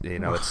 It's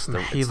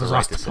the He's right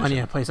lost decision. plenty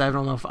of pace. I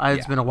don't know if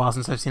it's been a while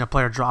since I've seen a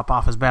player drop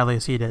off as badly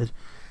as he did.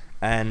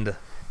 And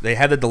they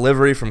had the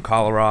delivery from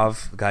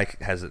Kolarov. The guy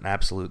has an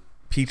absolute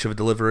peach of a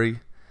delivery.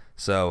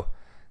 So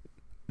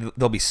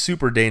they'll be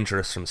super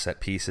dangerous from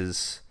set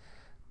pieces.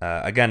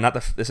 Again,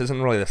 this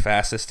isn't really the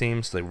fastest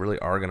team, so they really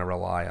are going to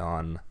rely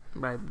on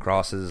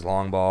crosses,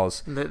 long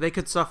balls. They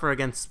could suffer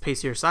against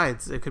pacier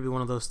sides. It could be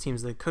one of those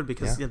teams that could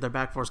because their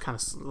back four is kind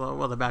of slow.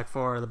 Well, the back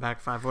four or the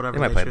back five, whatever.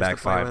 They might play back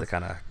five to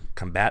kind of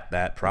combat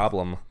that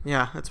problem.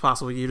 Yeah, it's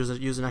possible. You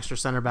use an extra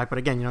center back, but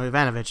again,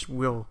 Ivanovic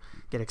will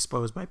get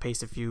exposed by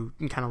pace if you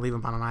can kind of leave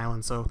him on an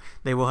island. So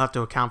they will have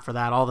to account for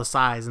that. All the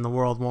size in the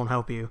world won't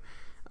help you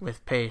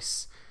with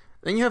pace.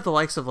 Then you have the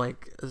likes of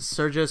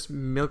Sergej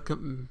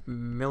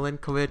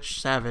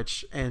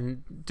Milinkovic-Savic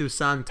and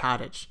Dusan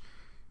Tadic,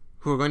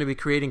 who are going to be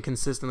creating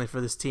consistently for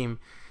this team.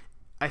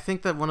 I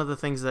think that one of the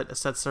things that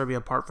sets Serbia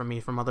apart from me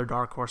from other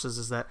dark horses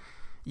is that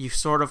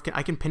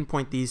I can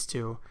pinpoint these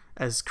two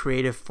as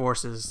creative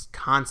forces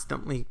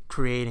constantly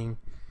creating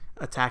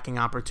attacking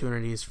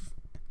opportunities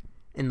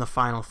in the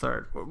final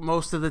third.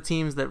 Most of the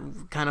teams that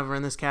kind of are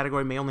in this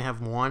category may only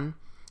have one,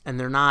 and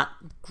they're not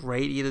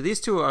great either. These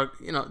two are,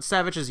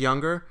 Savic is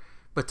younger,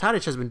 but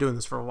Tadic has been doing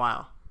this for a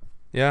while.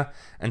 Yeah,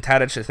 and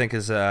Tadic, I think,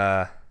 is,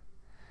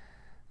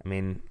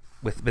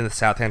 with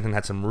Southampton,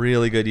 had some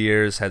really good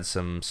years, had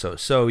some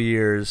so-so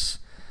years.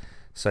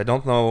 So I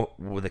don't know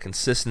what the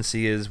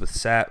consistency is with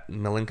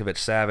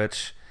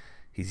Milinkovic-Savic.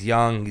 He's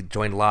young. He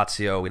joined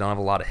Lazio. We don't have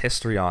a lot of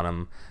history on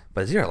him,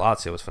 but his year at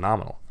Lazio was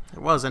phenomenal.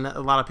 It was, and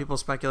a lot of people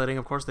speculating,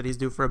 of course, that he's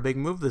due for a big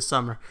move this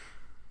summer.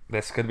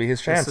 This could be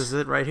his chance. This is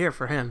it right here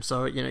for him.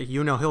 So,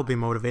 he'll be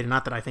motivated.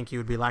 Not that I think he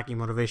would be lacking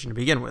motivation to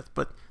begin with,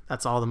 but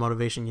that's all the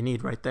motivation you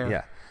need right there.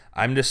 Yeah.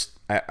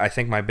 I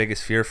think my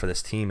biggest fear for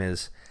this team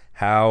is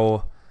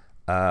how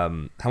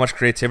much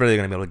creativity they're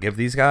going to be able to give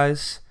these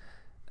guys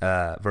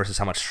versus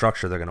how much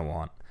structure they're going to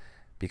want.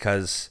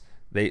 Because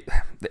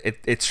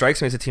it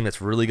strikes me as a team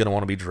that's really going to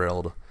want to be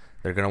drilled.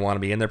 They're going to want to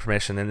be in their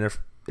position,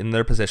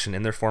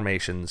 in their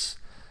formations,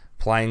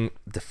 playing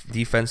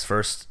defense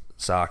first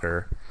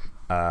soccer,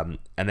 and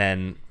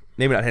then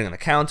maybe not hitting on the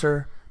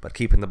counter, but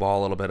keeping the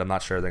ball a little bit. I'm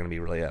not sure they're going to be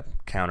really a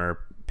counter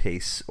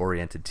pace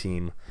oriented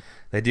team.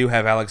 They do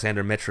have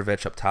Alexander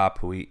Mitrovic up top,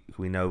 who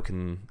we know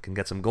can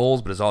get some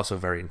goals, but is also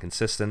very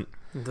inconsistent.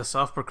 The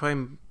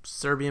self-proclaimed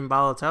Serbian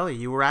Balotelli.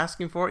 You were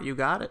asking for it, you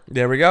got it.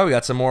 There we go. We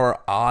got some more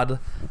odd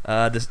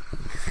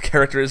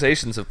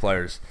characterizations of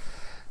players.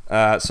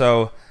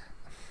 So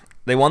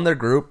they won their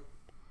group,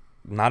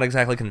 not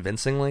exactly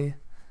convincingly,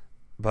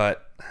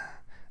 but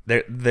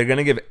they're going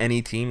to give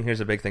any team. Here's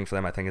a big thing for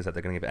them, I think, is that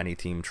they're going to give any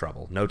team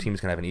trouble. No team's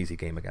going to have an easy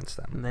game against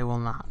them. They will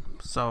not.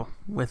 So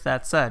with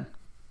that said,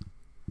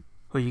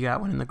 who you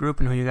got winning the group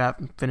and who you got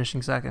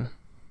finishing second?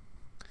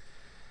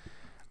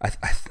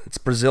 It's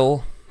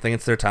Brazil. I think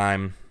it's their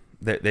time.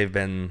 They've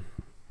been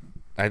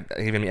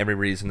given me every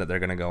reason that they're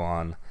going to go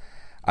on.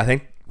 I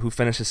think who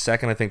finishes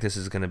second, I think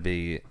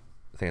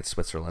it's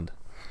Switzerland.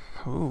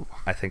 Ooh.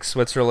 I think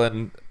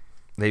Switzerland,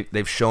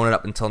 they've shown it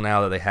up until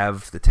now that they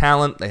have the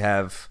talent, they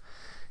have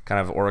kind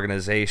of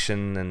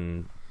organization,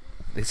 and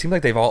they seem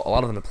like a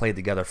lot of them have played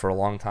together for a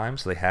long time,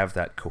 so they have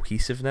that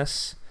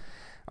cohesiveness.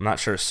 I'm not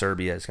sure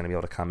Serbia is going to be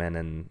able to come in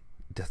and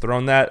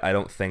dethrone that. I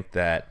don't think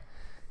that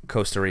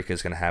Costa Rica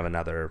is going to have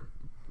another,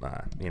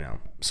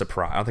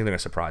 surprise. I don't think they're going to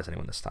surprise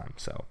anyone this time.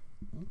 So,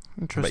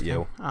 interesting.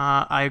 How about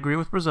you? I agree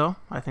with Brazil.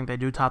 I think they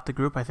do top the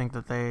group. I think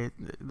that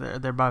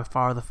they're by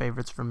far the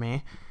favorites for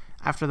me.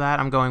 After that,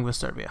 I'm going with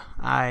Serbia.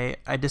 I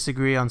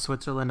disagree on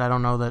Switzerland. I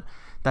don't know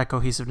that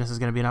cohesiveness is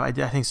going to be enough. I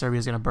think Serbia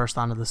is going to burst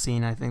onto the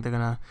scene. I think they're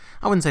going to,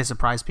 I wouldn't say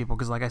surprise people,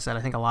 because like I said,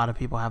 I think a lot of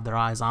people have their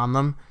eyes on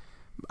them.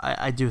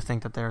 I do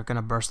think that they're going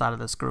to burst out of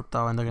this group,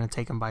 though, and they're going to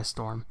take them by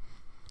storm.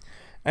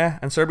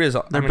 And Serbia's...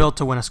 They're built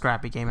to win a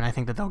scrappy game, and I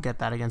think that they'll get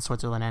that against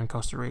Switzerland and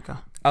Costa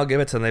Rica. I'll give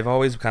it to them. They've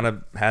always kind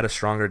of had a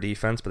stronger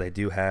defense, but they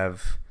do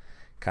have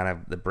kind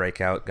of the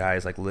breakout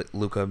guys like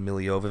Luka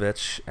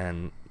Milivojevic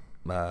and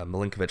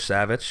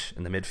Milinkovic-Savic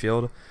in the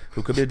midfield,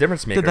 who could be a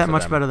difference maker. Did that for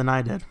much them. better than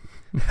I did.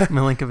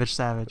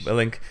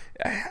 Milinkovic-Savic.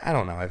 I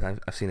don't know.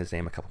 I've seen his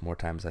name a couple more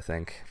times, I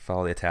think.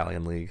 Follow the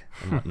Italian league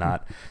and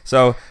whatnot.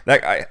 So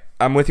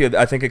I'm with you.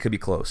 I think it could be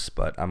close,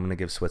 but I'm going to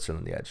give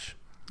Switzerland the edge.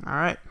 All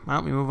right.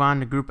 Well, we move on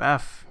to Group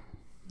F.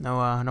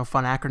 No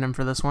fun acronym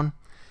for this one.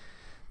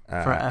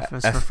 For F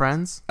is for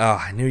friends.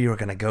 Oh, I knew you were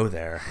going to go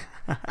there.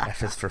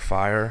 F is for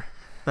fire.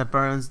 That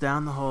burns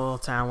down the whole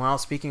town. Well,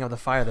 speaking of the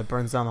fire that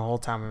burns down the whole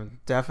town,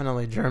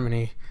 definitely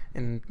Germany,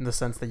 in the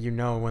sense that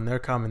when they're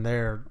coming,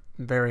 they're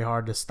very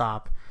hard to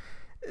stop.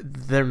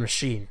 Their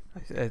machine.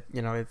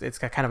 It's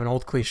got kind of an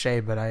old cliche,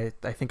 but I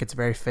think it's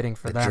very fitting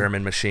for them. The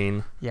German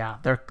machine. Yeah,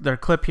 their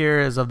clip here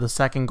is of the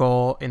second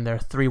goal in their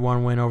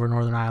 3-1 win over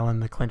Northern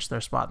Ireland to clinch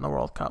their spot in the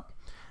World Cup.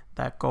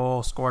 That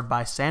goal scored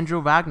by Sandro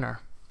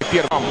Wagner.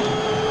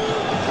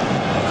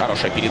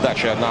 Хорошая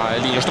передача на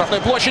линию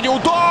штрафной площади.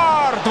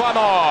 Удар!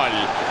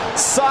 2-0.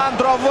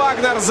 Сандро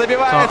Вагнер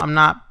забивает. So I'm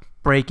not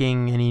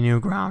breaking any new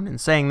ground in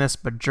saying this,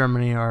 but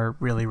Germany are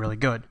really, really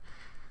good.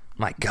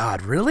 My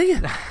God, really?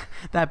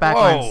 That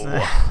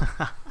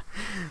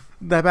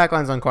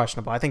backline's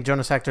unquestionable. I think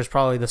Jonas Hector's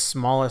probably the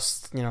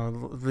smallest,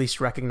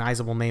 least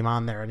recognizable name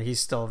on there, and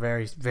he's still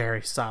very,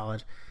 very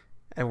solid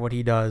at what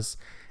he does.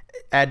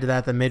 Add to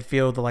that the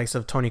midfield, the likes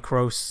of Toni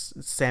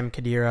Kroos, Sam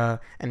Khedira,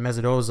 and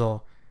Mesut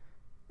Ozil.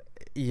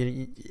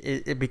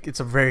 It's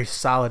a very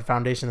solid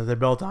foundation that they're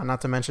built on.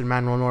 Not to mention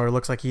Manuel Neuer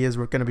looks like he is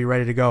going to be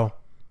ready to go.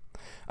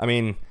 I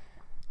mean,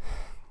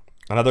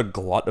 another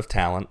glut of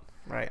talent.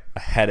 Right. A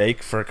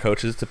headache for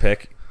coaches to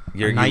pick.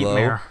 Jurgen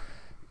Loh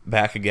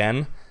back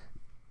again.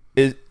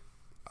 I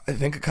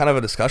think kind of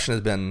a discussion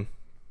has been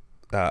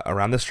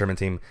around this German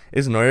team.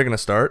 Is Neuer going to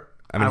start?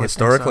 I mean,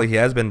 historically he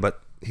has been,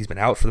 but he's been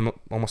out for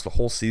almost the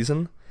whole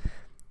season.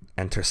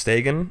 And Ter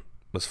Stegen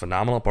was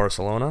phenomenal at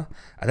Barcelona.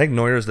 I think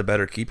Neuer is the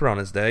better keeper on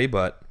his day,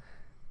 but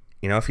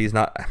if he's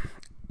not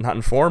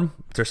in form,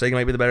 Ter Stegen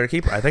might be the better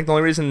keeper. I think the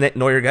only reason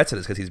Neuer gets it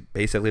is because he's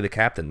basically the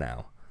captain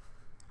now.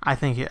 I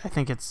think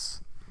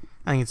it's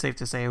safe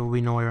to say it will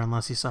be Neuer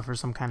unless he suffers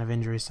some kind of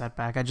injury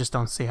setback. I just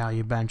don't see how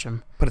you bench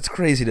him. But it's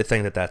crazy to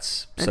think that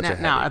that's such a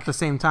headache. Now, at the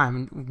same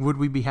time, would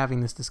we be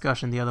having this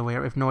discussion the other way?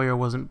 If Neuer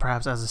wasn't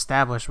perhaps as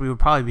established, we would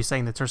probably be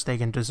saying that Ter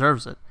Stegen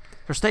deserves it.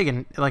 Ter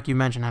Stegen, like you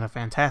mentioned, had a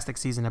fantastic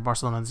season at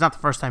Barcelona. It's not the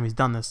first time he's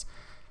done this.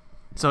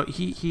 So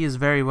he is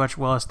very much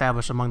well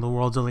established among the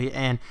world's elite.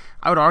 And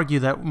I would argue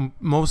that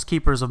most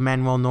keepers of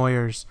Manuel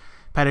Neuer's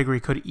pedigree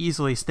could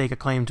easily stake a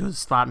claim to his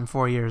spot in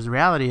 4 years. The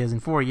reality is, in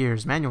 4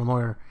 years, Manuel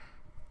Neuer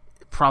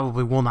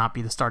probably will not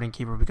be the starting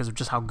keeper because of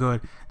just how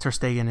good Ter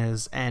Stegen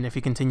is, and if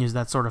he continues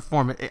that sort of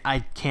form,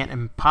 I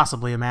can't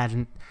possibly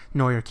imagine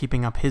Neuer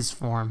keeping up his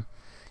form.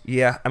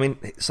 Yeah, I mean,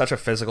 such a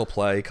physical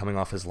play coming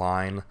off his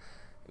line,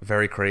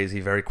 very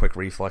crazy, very quick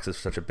reflexes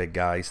for such a big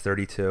guy. He's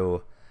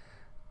 32.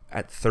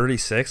 At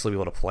 36, he'll be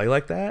able to play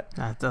like that?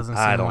 That doesn't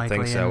seem I don't likely.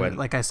 think so. And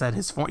like I said,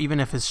 his form, even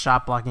if his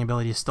shot blocking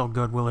ability is still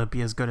good, will it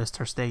be as good as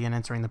Ter Stegen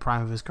entering the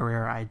prime of his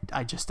career? I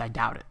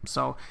doubt it.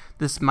 So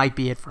this might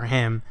be it for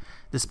him,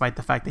 despite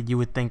the fact that you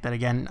would think that,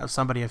 again,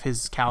 somebody of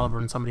his caliber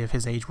and somebody of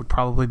his age would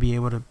probably be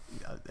able to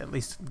at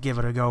least give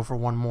it a go for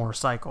one more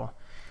cycle.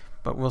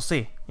 But we'll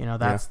see.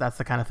 That's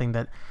the kind of thing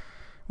that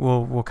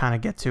we'll kind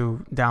of get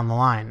to down the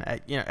line.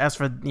 As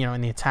for,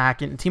 in the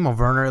attack, Timo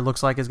Werner, it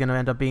looks like, is going to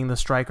end up being the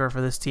striker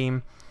for this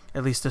team,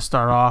 at least to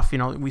start off.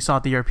 We saw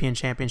at the European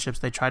Championships,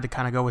 they tried to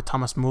kind of go with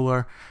Thomas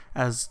Müller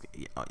as,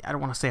 I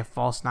don't want to say a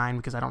false nine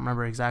because I don't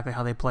remember exactly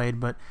how they played,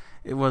 but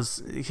he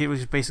was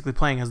basically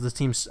playing as the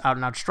team's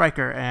out-and-out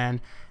striker, and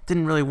it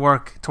didn't really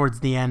work towards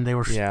the end. They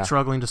were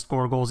struggling to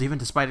score goals, even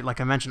despite it,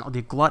 like I mentioned,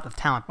 the glut of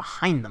talent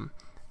behind them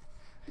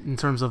in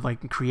terms of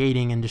like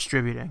creating and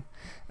distributing.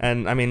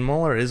 And I mean,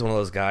 Müller is one of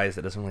those guys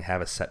that doesn't really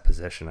have a set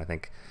position. I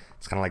think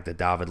it's kind of like the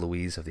David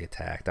Luiz of the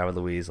attack. David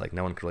Luiz, like,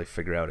 no one can really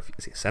figure out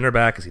is he a center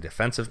back, is he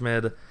defensive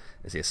mid,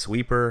 is he a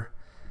sweeper?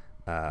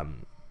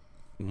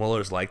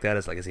 Muller's like that.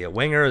 Is he a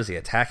winger? Is he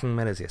attacking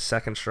mid? Is he a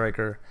second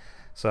striker?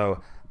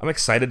 So I'm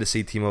excited to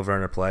see Timo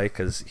Werner play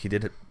because he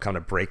did kind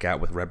of break out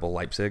with Red Bull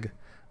Leipzig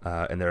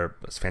in their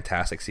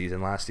fantastic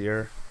season last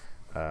year.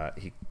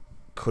 He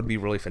could be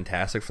really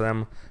fantastic for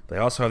them. They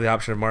also have the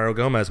option of Mario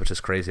Gomez, which is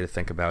crazy to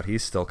think about.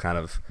 He's still kind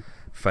of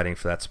fighting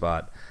for that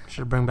spot.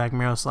 Should bring back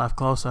Miroslav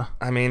Klose.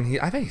 I mean,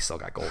 I think he's still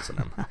got goals in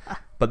him.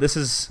 But this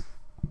is,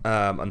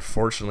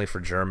 unfortunately for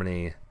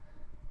Germany,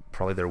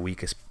 probably their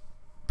weakest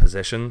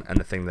position and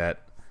the thing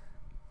that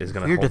is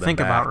going to hold them back. Weird to think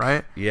about,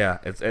 right? Yeah,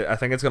 I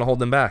think it's going to hold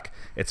them back.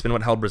 It's been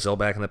what held Brazil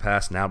back in the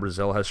past. Now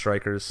Brazil has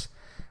strikers.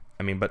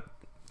 On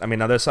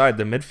the other side,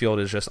 the midfield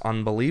is just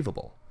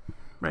unbelievable.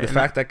 Right, the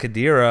fact that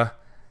Khedira,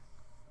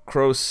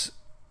 Kroos,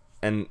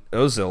 and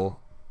Ozil,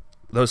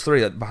 those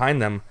three,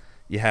 behind them,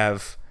 you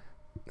have,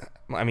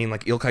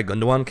 Ilkay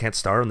Gundogan can't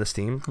start on this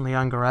team.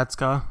 Leon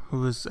Goretzka,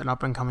 who is an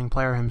up-and-coming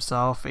player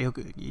himself.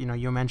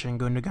 You mentioned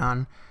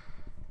Gundogan.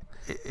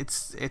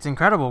 It's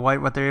incredible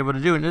what they're able to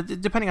do,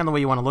 and depending on the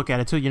way you want to look at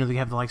it too. They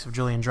have the likes of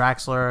Julian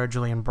Draxler,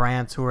 Julian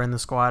Brandt, who are in the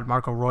squad,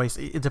 Marco Reus.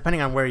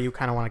 Depending on where you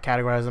kind of want to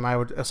categorize them, I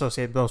would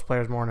associate those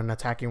players more in an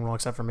attacking role,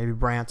 except for maybe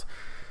Brandt.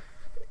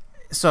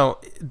 So,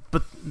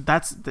 but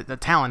that's the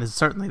talent is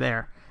certainly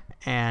there,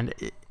 and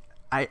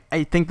I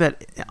think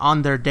that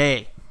on their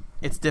day,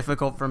 it's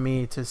difficult for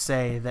me to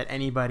say that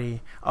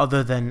anybody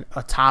other than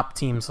a top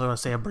team, so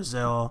let's say a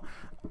Brazil,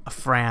 a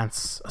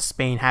France, a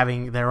Spain,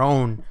 having their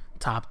own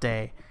top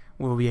day,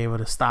 will be able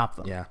to stop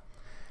them. Yeah,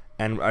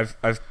 and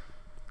I've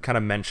kind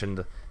of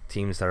mentioned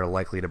teams that are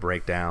likely to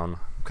break down.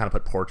 Kind of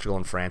put Portugal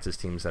and France as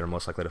teams that are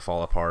most likely to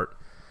fall apart.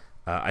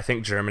 I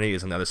think Germany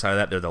is on the other side of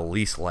that. They're the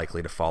least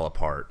likely to fall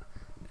apart.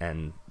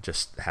 and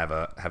just have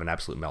an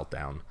absolute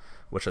meltdown,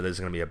 which is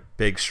going to be a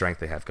big strength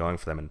they have going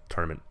for them in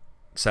tournament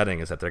setting,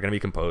 is that they're going to be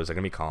composed, they're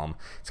going to be calm.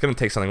 It's going to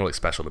take something really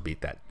special to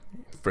beat that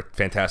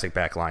fantastic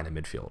back line in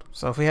midfield.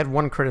 So if we had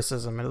one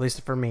criticism, at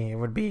least for me, it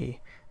would be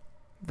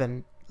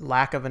the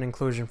lack of an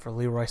inclusion for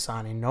Leroy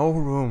Sané. No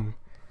room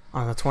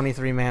on the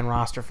 23-man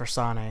roster for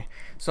Sané.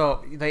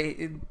 So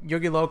Jogi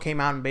Löw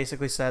came out and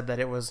basically said that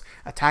it was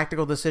a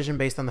tactical decision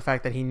based on the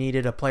fact that he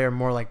needed a player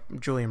more like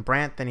Julian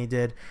Brandt than he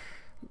did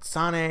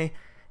Sané.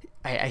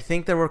 I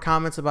think there were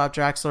comments about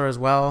Draxler as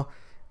well.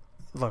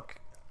 Look,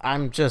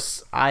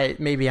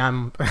 maybe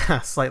I'm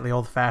slightly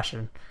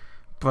old-fashioned,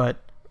 but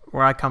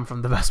where I come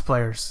from, the best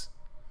players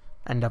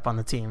end up on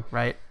the team,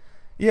 right?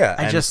 Yeah.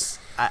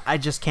 I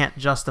just can't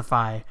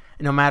justify,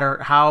 no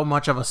matter how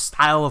much of a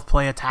style of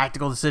play, a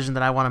tactical decision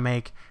that I want to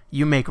make,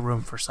 you make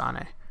room for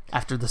Sané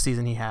after the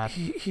season he had.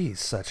 He's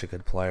such a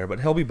good player,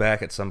 but he'll be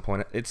back at some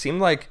point. It seemed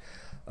like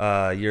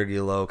Jogi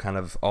Löw kind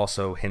of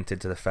also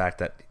hinted to the fact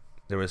that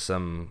there was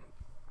some,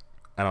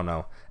 I don't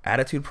know,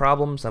 attitude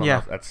problems. I don't know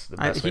if that's the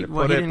best way to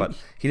put it, but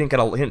he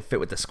didn't fit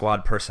with the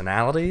squad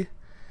personality,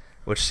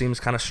 which seems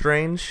kind of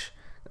strange.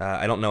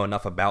 I don't know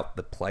enough about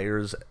the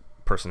players'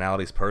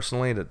 personalities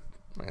personally.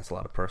 That's a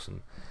lot of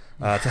person.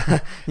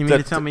 You mean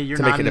to tell me you're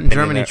not in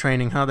Germany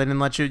training, huh? They didn't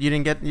let you. You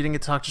didn't get to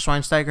talk to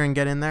Schweinsteiger and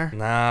get in there.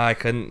 Nah, I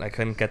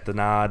couldn't get the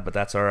nod, but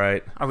that's all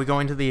right. Are we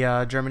going to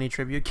the Germany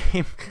tribute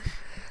game?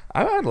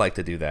 I'd like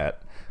to do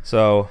that.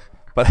 So,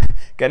 but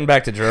getting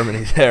back to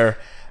Germany, there,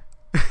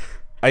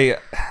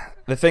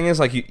 the thing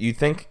is, like, you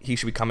think he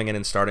should be coming in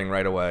and starting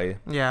right away.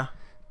 Yeah.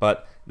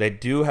 But they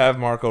do have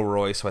Marco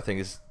Reus, who I think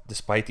is,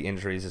 despite the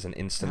injuries, is an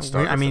instant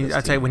starter. I mean,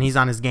 I'd say when he's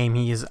on his game,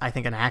 he is, I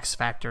think, an X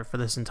factor for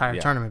this entire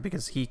tournament,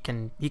 because he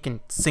can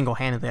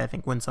single-handedly, I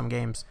think, win some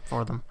games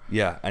for them.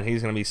 Yeah, and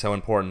he's going to be so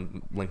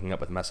important linking up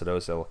with Mesut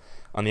Ozil.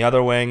 On the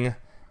other wing,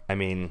 I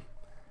mean,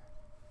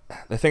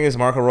 the thing is,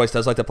 Marco Reus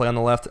does like to play on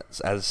the left,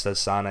 as does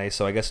Sané,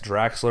 so I guess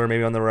Draxler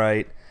maybe on the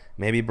right,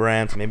 maybe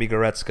Brandt, maybe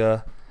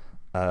Goretzka.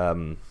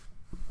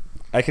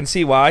 I can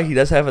see why. He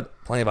does have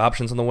plenty of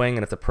options on the wing,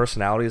 and if the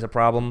personality is a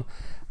problem,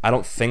 I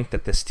don't think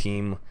that this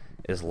team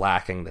is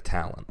lacking the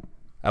talent.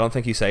 I don't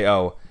think you say,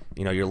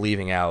 you're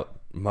leaving out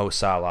Mo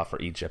Salah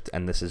for Egypt,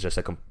 and this is just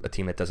a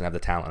team that doesn't have the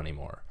talent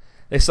anymore.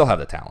 They still have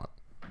the talent.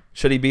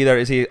 Should he be there?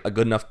 Is he a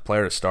good enough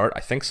player to start? I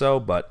think so,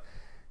 but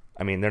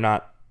I mean, they're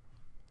not.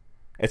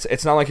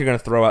 It's not like you're going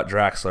to throw out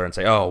Draxler and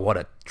say, "Oh, what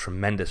a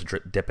tremendous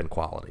dip in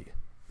quality."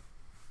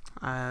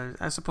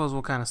 I suppose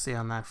we'll kind of see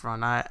on that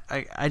front. I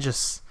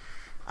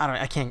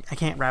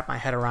can't wrap my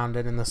head around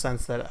it, in the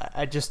sense that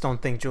I just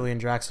don't think Julian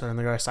Draxler and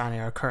Leroy Sané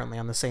are currently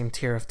on the same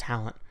tier of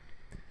talent.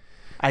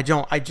 I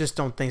just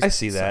don't think. I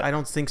see that. I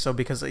don't think so,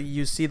 because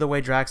you see the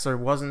way Draxler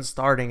wasn't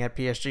starting at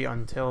PSG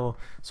until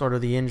sort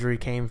of the injury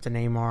came to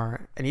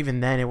Neymar, and even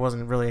then it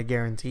wasn't really a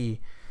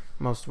guarantee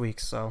most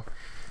weeks. So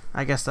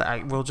I guess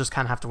that we'll just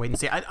kind of have to wait and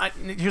see.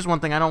 Here's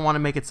one thing: I don't want to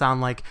make it sound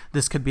like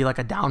this could be like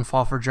a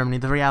downfall for Germany.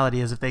 The reality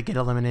is, if they get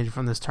eliminated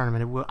from this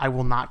tournament, I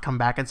will not come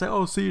back and say,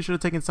 "Oh, see, you should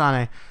have taken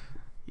Sané.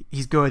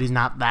 He's good. He's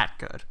not that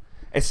good."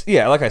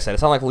 Like I said,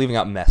 it's not like leaving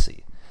out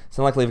Messi. It's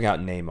not like leaving out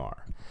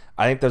Neymar.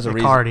 I think there's a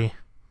reason. Icardi.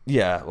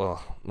 Yeah,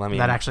 well, I mean,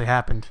 that actually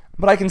happened.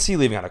 But I can see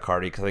leaving out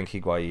Icardi, because I think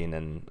Higuain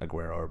and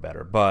Aguero are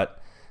better.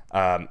 But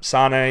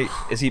Sané,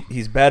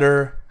 he's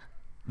better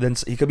than,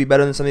 he could be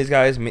better than some of these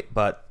guys,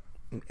 but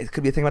it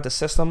could be a thing about the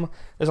system.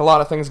 There's a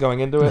lot of things going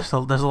into it.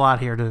 There's a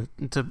lot here to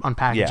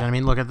unpackage. Yeah. I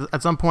mean, look,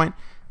 at some point,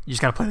 you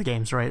just got to play the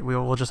games, right?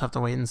 We'll just have to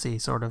wait and see,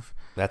 sort of.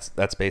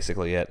 That's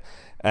basically it.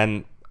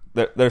 And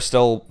they're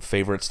still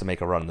favorites to make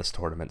a run in this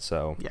tournament,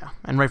 so. Yeah,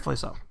 and rightfully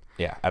so.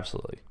 Yeah,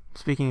 absolutely.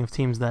 Speaking of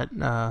teams that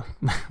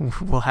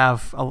will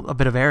have a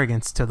bit of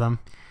arrogance to them,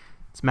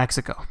 it's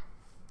Mexico.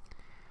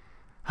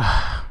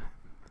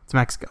 It's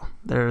Mexico.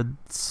 They're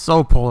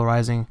so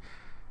polarizing.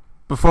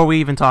 Before we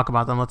even talk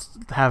about them, let's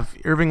have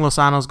Irving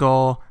Lozano's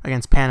goal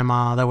against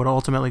Panama that would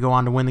ultimately go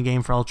on to win the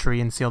game for El Tri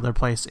and seal their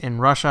place in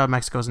Russia.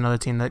 Mexico's another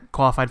team that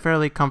qualified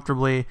fairly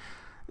comfortably.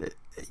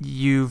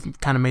 You've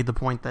kind of made the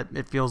point that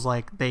it feels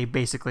like they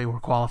basically were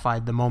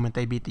qualified the moment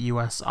they beat the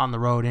U.S. on the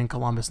road in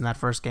Columbus in that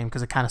first game,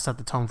 because it kind of set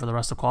the tone for the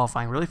rest of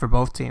qualifying, really, for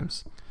both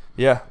teams.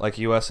 Yeah, like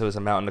U.S., it was a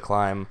mountain to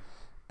climb.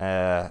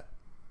 For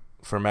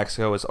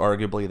Mexico, it was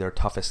arguably their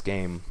toughest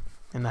game.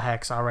 In the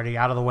Hex, already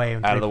out of the way.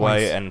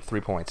 And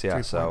 3 points,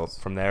 yeah.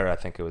 From there, I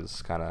think it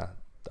was kind of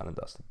done and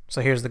dusted.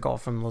 So here's the goal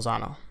from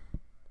Lozano.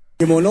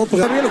 El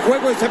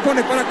juego se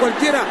pone para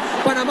cualquiera.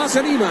 Panamá se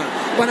anima.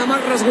 Panamá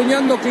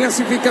rasguñando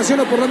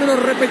clasificación o por lo menos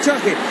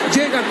repechaje.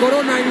 Llega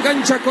Corona,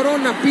 engancha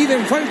Corona,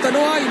 piden falta,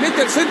 no hay,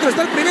 mete el centro,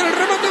 está el primero, el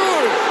remate,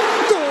 gol.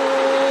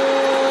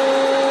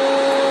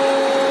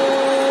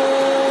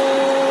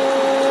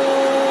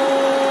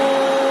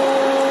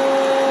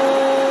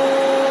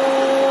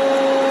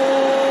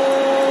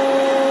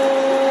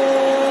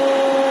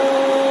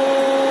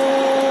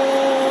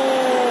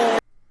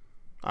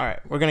 All right,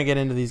 we're going to get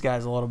into these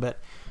guys a little bit.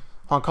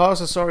 Juan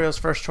Carlos Osorio's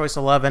first choice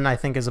 11, I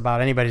think, is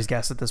about anybody's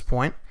guess at this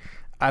point.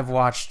 I've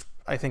watched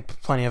I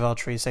think plenty of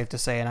Eltree, safe to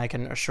say, and I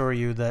can assure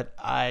you that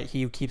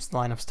he keeps the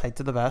lineups tight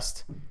to the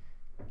vest.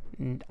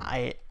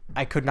 I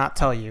could not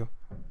tell you.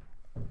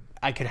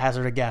 I could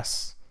hazard a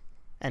guess,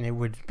 and it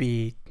would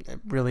be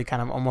really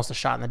kind of almost a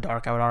shot in the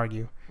dark, I would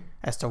argue,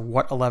 as to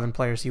what 11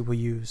 players he will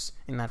use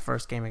in that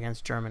first game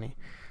against Germany.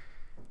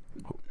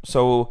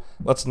 So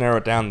let's narrow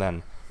it down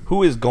then.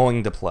 Who is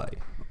going to play?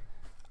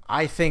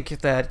 I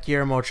think that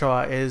Guillermo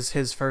Ochoa is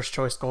his first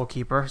choice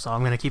goalkeeper, so I'm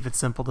going to keep it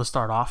simple to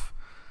start off.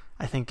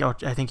 I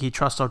think he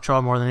trusts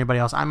Ochoa more than anybody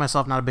else. I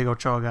myself not a big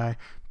Ochoa guy,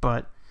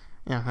 but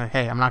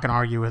hey, I'm not going to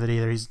argue with it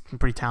either. He's a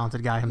pretty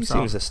talented guy himself.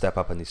 He seems to step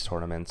up in these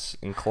tournaments.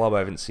 In club, I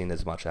haven't seen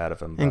as much out of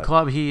him. In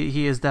club,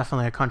 he is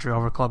definitely a country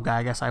over club guy.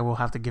 I guess I will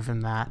have to give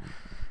him that.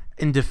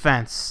 In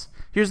defense,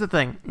 here's the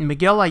thing.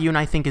 Miguel Layún,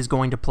 I think, is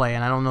going to play,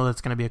 and I don't know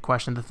that's going to be a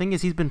question. The thing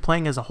is, he's been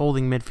playing as a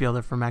holding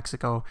midfielder for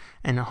Mexico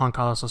and Juan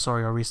Carlos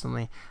Osorio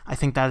recently. I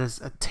think that is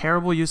a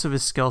terrible use of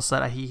his skill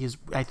set. I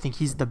think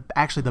he's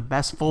actually the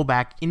best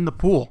fullback in the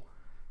pool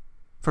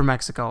for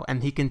Mexico,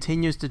 and he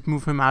continues to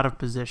move him out of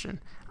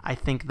position. I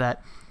think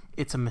that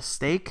it's a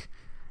mistake,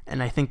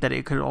 and I think that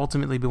it could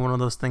ultimately be one of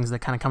those things that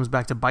kind of comes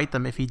back to bite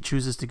them if he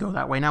chooses to go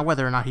that way. Now,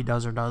 whether or not he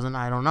does or doesn't,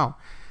 I don't know.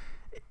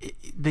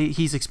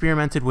 He's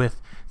experimented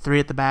with 3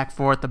 at the back,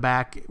 4 at the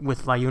back,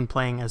 with Layún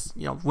playing as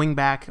wing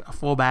back, a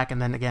full back,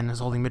 and then again as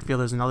holding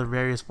midfielders in other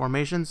various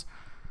formations.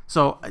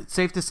 So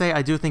safe to say,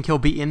 I do think he'll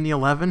be in the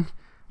 11.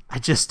 I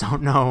just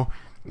don't know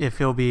if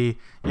he'll be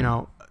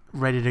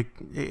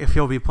if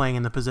he'll be playing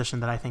in the position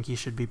that I think he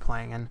should be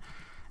playing. And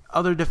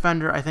other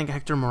defender, I think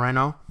Hector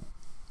Moreno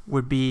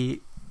would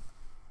be,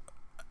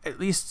 at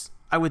least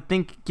I would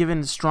think,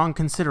 given strong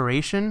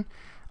consideration.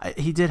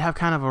 He did have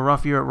kind of a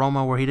rough year at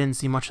Roma where he didn't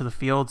see much of the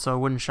field, so it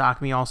wouldn't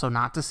shock me also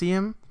not to see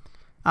him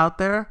out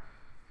there.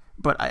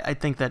 But I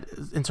think that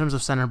in terms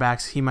of center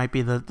backs, he might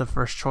be the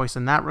first choice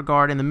in that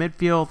regard. In the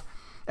midfield,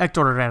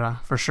 Hector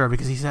Herrera, for sure,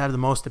 because he's had the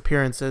most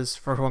appearances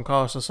for Juan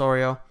Carlos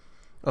Osorio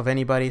of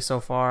anybody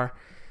so far.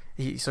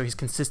 So he's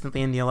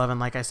consistently in the 11,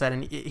 like I said,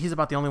 and he's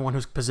about the only one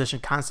whose position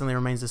constantly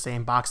remains the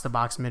same,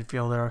 box-to-box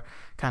midfielder,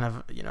 kind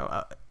of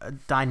a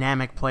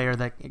dynamic player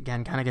that,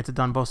 again, kind of gets it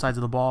done both sides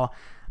of the ball.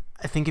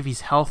 I think if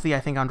he's healthy, I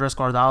think Andres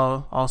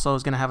Guardado also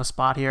is going to have a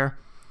spot here,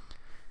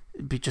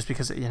 just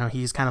because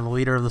he's kind of the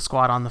leader of the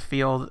squad on the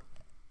field.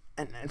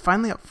 And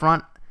finally, up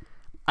front,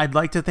 I'd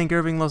like to think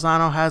Irving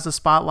Lozano has a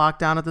spot locked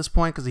down at this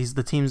point because he's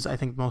the team's, I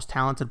think, most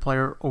talented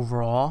player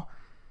overall.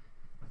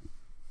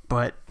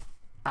 But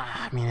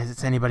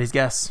it's anybody's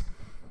guess.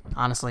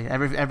 Honestly,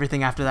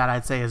 everything after that,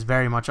 I'd say, is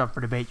very much up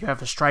for debate. You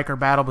have a striker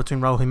battle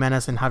between Raul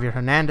Jimenez and Javier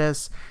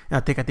Hernandez.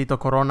 Tecatito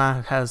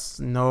Corona has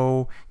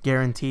no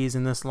guarantees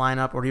in this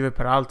lineup. Oribe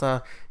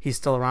Peralta, he's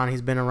still around.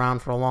 He's been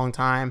around for a long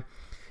time.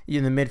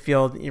 In the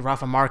midfield,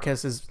 Rafa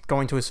Marquez is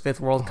going to his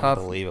 5th World Cup.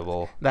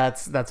 Unbelievable.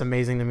 That's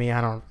amazing to me.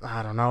 I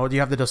don't know. You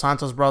have the Dos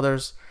Santos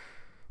brothers.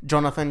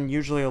 Jonathan,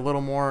 usually a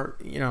little more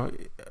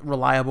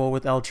reliable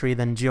with Eltree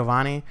than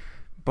Giovanni,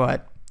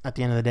 but at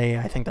the end of the day,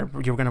 I think that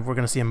we're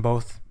gonna see them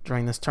both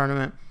during this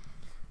tournament.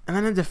 And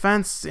then in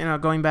defense,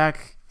 going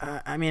back,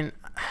 I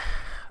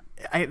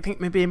think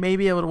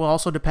maybe it will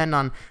also depend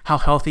on how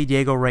healthy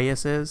Diego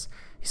Reyes is.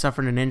 He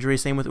suffered an injury.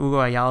 Same with Hugo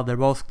Ayala. They're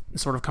both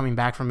sort of coming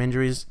back from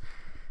injuries.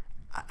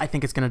 I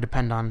think it's going to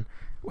depend on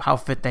how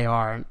fit they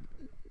are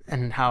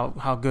and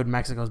how good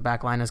Mexico's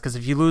back line is. Because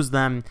if you lose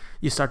them,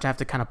 you start to have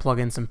to kind of plug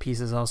in some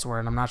pieces elsewhere,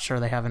 and I'm not sure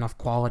they have enough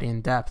quality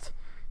and depth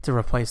to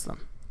replace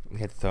them. You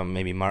had to throw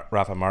maybe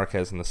Rafa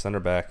Marquez in the center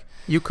back.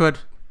 You could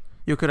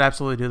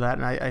absolutely do that,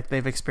 and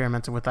they've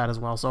experimented with that as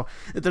well. So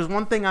if there's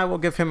one thing I will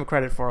give him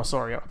credit for,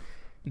 Osorio,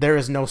 there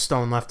is no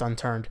stone left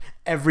unturned.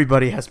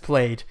 Everybody has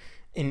played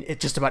in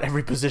just about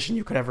every position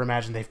you could ever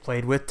imagine. They've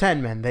played with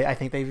 10 men. I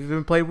think they've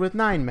even played with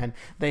 9 men.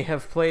 They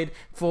have played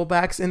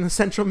fullbacks in the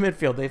central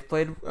midfield. They've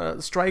played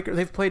striker.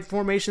 They've played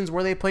formations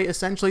where they play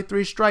essentially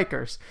 3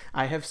 strikers.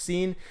 I have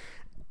seen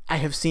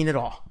it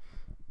all.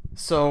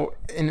 So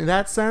in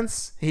that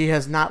sense, he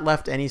has not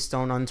left any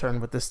stone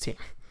unturned with this team.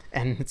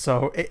 And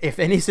so if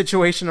any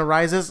situation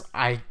arises,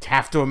 I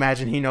have to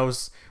imagine he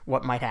knows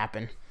what might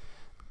happen.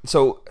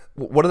 So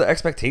what are the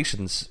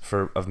expectations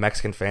of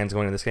Mexican fans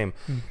going into this game?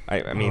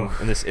 I mean,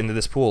 into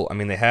this pool. I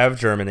mean, they have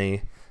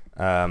Germany,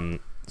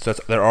 so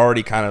they're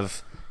already kind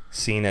of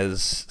seen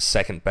as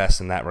second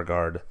best in that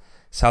regard.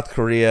 South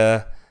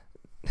Korea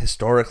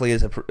historically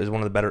is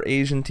one of the better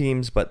Asian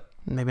teams, but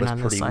maybe not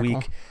pretty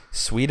weak.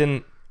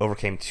 Sweden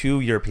overcame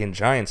 2 European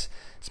giants.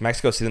 Does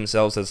Mexico see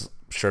themselves as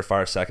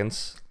surefire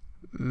seconds?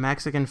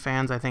 Mexican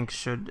fans, I think,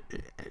 should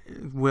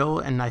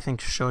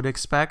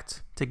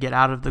expect to get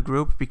out of the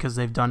group because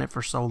they've done it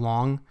for so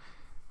long.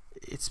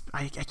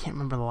 I can't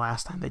remember the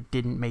last time they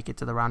didn't make it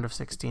to the round of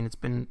 16. It's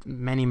been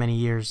many, many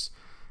years.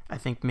 I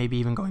think maybe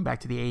even going back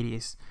to the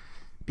 80s.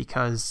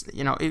 Because,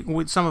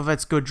 some of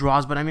it's good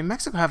draws, but I mean,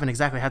 Mexico haven't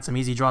exactly had some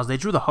easy draws. They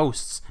drew the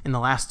hosts in the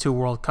last 2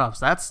 World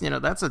Cups. That's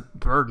a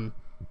burden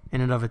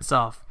in and of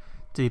itself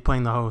to be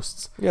playing the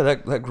hosts. Yeah,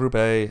 that Group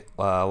A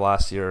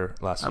last year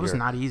was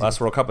not easy.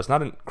 Last World Cup was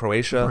not in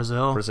Croatia,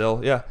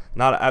 Brazil. Yeah,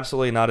 not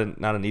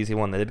an easy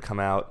one. They did come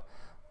out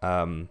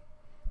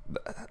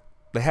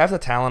They have the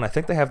talent. I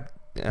think they have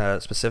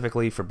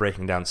specifically for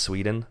breaking down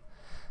Sweden.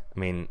 I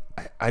mean,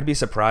 I'd be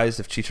surprised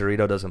if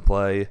Chicharito doesn't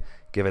play,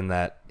 given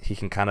that he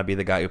can kind of be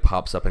the guy who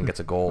pops up and gets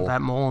a goal.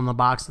 That mole in the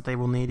box that they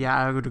will need. Yeah,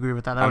 I would agree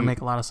with that. That would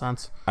make a lot of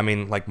sense. I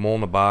mean, like mole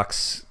in the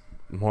box,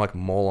 more like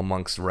mole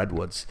amongst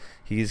redwoods.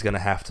 He's going to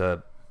have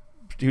to...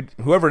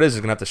 Whoever it is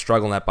going to have to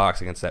struggle in that box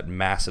against that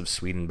massive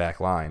Sweden back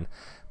line.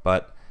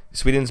 But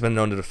Sweden's been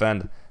known to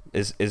defend.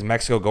 Is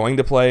Mexico going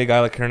to play a guy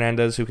like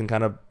Hernandez who can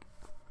kind of,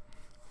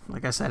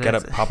 like I said,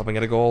 pop up and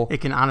get a goal?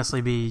 It can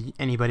honestly be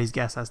anybody's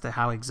guess as to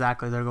how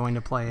exactly they're going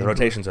to play. The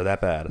rotations are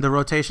that bad. The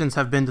rotations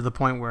have been to the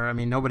point where, I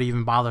mean, nobody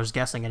even bothers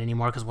guessing it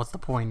anymore because what's the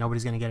point?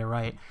 Nobody's going to get it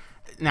right.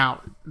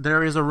 Now,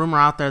 there is a rumor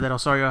out there that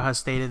Osorio has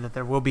stated that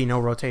there will be no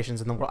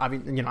rotations in the world. I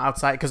mean, you know,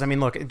 outside, because I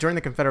mean, look, during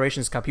the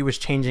Confederations Cup, he was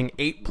changing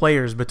 8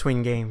 players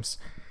between games.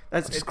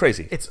 That's just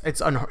crazy.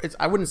 It's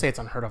I wouldn't say it's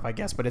unheard of, I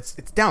guess, but it's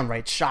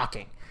downright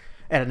shocking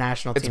at a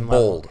national team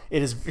level.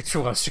 It's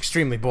bold. It's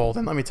extremely bold,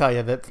 and let me tell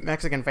you that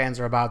Mexican fans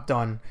are about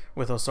done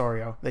with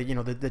Osorio.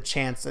 The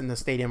chants in the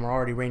stadium are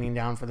already raining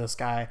down for this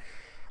guy.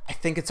 I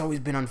think it's always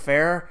been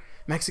unfair.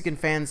 Mexican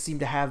fans seem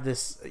to have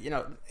this,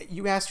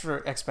 you asked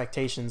for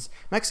expectations.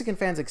 Mexican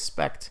fans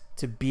expect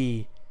to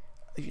be,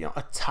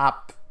 a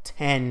top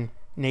 10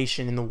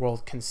 nation in the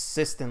world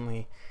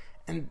consistently.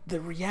 And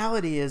the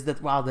reality is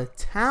that while the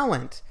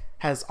talent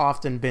has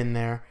often been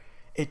there,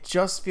 it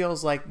just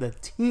feels like the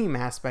team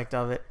aspect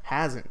of it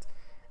hasn't.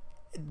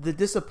 The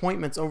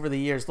disappointments over the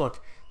years,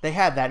 look, they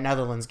had that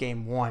Netherlands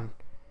game won.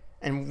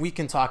 And we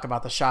can talk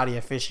about the shoddy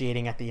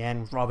officiating at the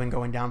end, Robin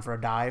going down for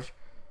a dive.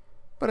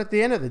 But at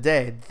the end of the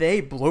day, they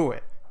blew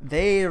it.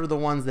 They are the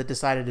ones that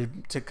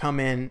decided to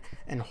come in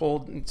and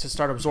to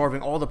start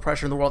absorbing all the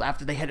pressure in the world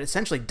after they had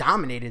essentially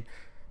dominated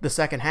the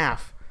second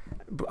half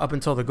up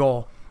until the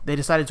goal. They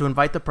decided to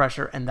invite the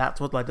pressure, and that's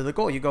what led to the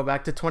goal. You go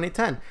back to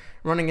 2010,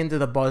 running into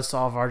the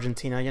buzzsaw of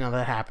Argentina,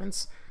 that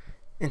happens.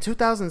 In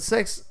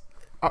 2006,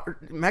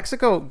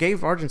 Mexico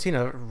gave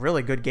Argentina a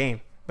really good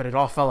game, but it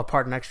all fell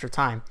apart in extra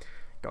time.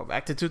 Go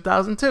back to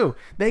 2002.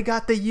 They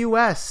got the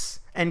U.S.,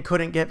 and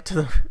couldn't get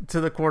to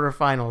the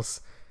quarterfinals.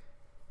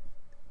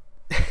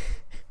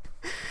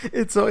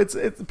 It's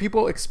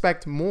people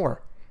expect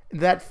more.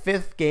 That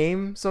fifth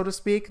game, so to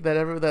speak,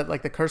 that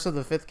like the curse of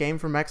the fifth game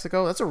for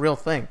Mexico, that's a real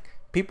thing.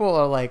 People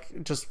are like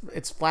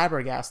it's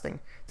flabbergasting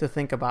to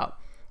think about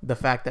the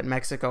fact that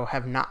Mexico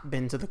have not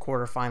been to the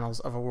quarterfinals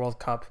of a World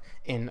Cup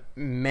in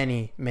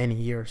many, many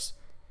years.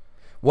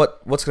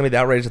 What's going to be the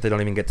outrage if they don't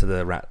even get to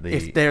the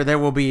if there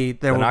will be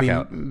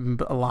knockout?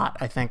 A lot.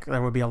 I think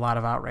there would be a lot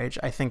of outrage.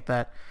 I think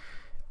that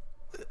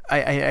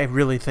I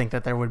really think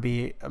that there would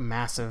be a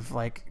massive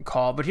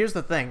call. But here's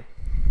the thing.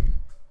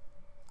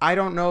 I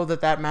don't know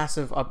that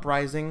massive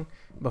uprising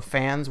of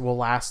fans will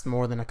last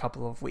more than a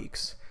couple of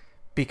weeks,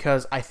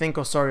 because I think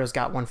Osorio's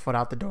got one foot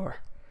out the door.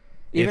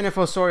 Even if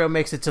Osorio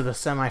makes it to the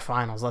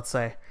semifinals, let's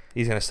say,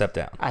 he's going to step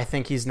down. I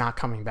think he's not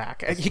coming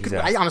back.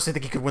 I honestly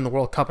think he could win the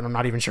World Cup, and I'm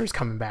not even sure he's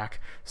coming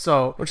back.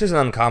 So, which isn't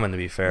uncommon, to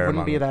be fair.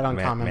 Wouldn't be that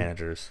uncommon.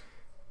 Managers.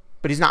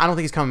 But he's not. I don't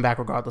think he's coming back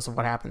regardless of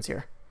what happens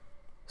here.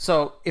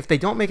 So if they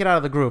don't make it out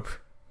of the group,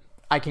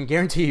 I can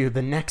guarantee you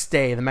the next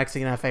day the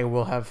Mexican FA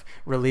will have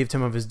relieved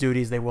him of his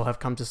duties. They will have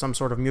come to some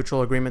sort of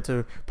mutual agreement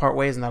to part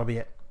ways, and that'll be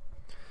it.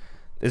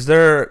 Is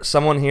there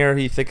someone here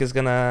you think is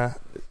going to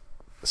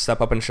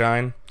step up and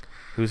shine?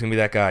 Who's going to be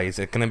that guy? Is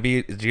it going to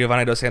be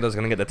Giovanni Dos Santos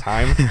going to get the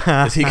time?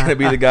 Is he going to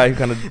be the guy who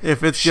kind of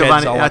if it's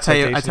Giovanni, I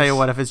tell you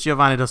what, if it's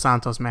Giovanni Dos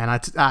Santos,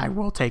 man, I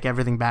will take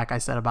everything back I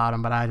said about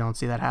him, but I don't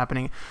see that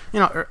happening.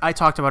 I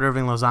talked about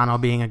Irving Lozano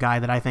being a guy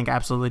that I think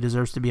absolutely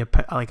deserves to be a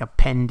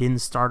penned-in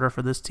starter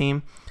for this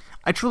team.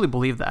 I truly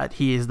believe that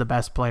he is the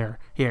best player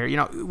here.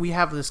 We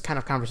have this kind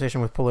of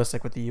conversation with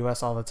Pulisic with the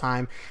U.S. all the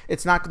time.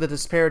 It's not the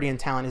disparity in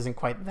talent isn't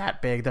quite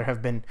that big. There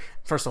have been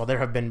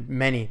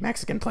many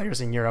Mexican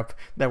players in Europe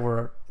that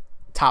were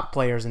top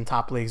players in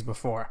top leagues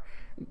before.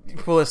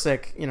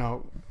 Pulisic,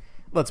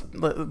 let's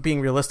being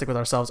realistic with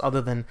ourselves,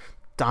 other than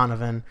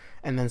Donovan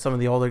and then some of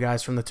the older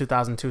guys from the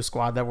 2002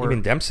 squad that were...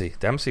 Even Dempsey.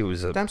 Dempsey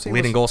was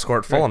leading goal scorer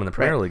at Fulham in the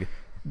Premier League.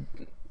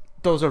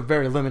 Those are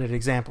very limited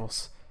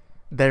examples.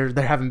 There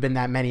haven't been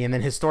that many, and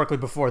then historically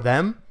before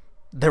them,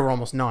 there were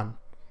almost none.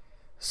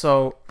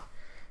 So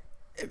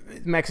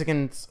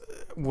Mexicans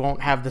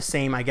won't have the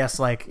same, I guess,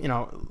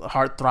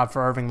 heartthrob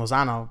for Irving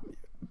Lozano,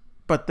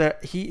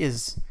 but he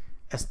is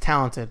as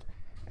talented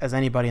as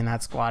anybody in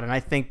that squad, and I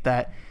think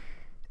that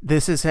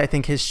this is,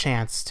 his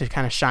chance to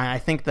kind of shine. I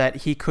think that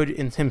he could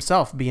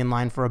himself be in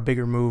line for a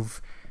bigger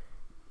move,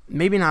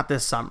 maybe not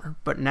this summer,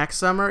 but next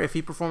summer, if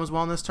he performs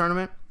well in this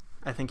tournament,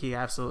 I think he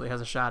absolutely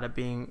has a shot at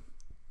being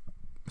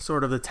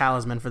sort of the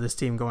talisman for this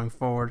team going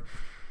forward.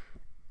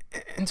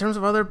 In terms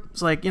of others,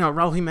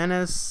 Raul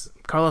Jimenez,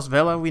 Carlos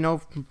Vela, we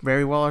know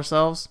very well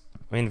ourselves.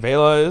 I mean,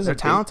 they're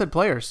talented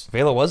players.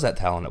 Vela was that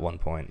talent at one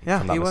point, if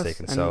I'm not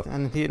mistaken.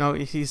 And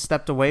he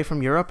stepped away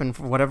from Europe, and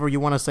whatever you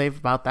want to say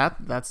about that,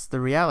 that's the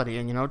reality.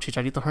 And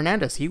Chicharito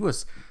Hernandez, he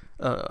was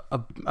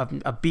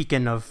a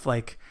beacon of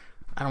I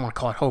don't want to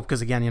call it hope,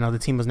 because again, the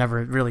team was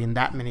never really in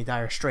that many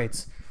dire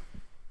straits.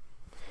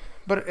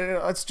 But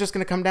it's just going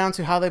to come down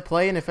to how they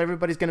play and if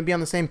everybody's going to be on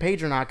the same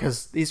page or not.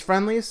 Because these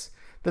friendlies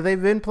that they've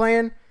been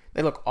playing,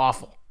 they look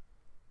awful.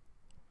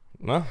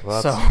 Well,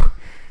 so,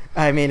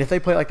 I mean, if they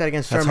play like that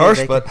against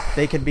Germany, they're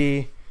going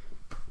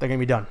to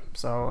be done.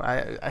 So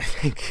I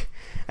think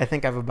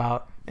I've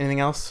about anything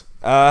else.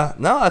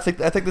 No, I think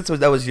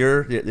that was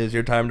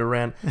your time to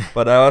rant.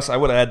 But I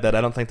would add that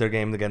I don't think their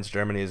game against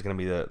Germany is going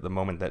to be the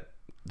moment that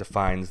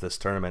defines this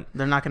tournament.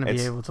 They're not going to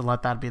be able to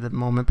let that be the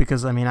moment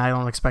because I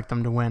don't expect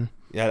them to win.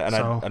 Yeah, and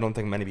I don't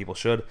think many people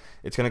should.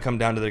 It's going to come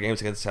down to their games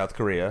against South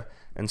Korea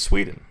and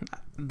Sweden.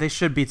 They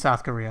should beat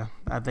South Korea.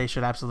 They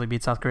should absolutely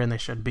beat South Korea, and they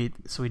should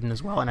beat Sweden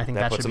as well. And I think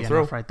that should be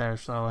enough right there.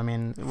 So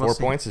we'll 4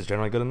 see. points is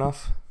generally good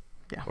enough.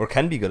 Yeah, or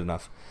can be good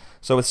enough.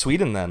 So with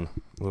Sweden, then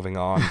moving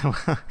on.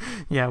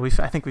 Yeah,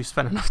 I think we've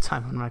spent enough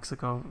time on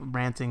Mexico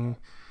ranting.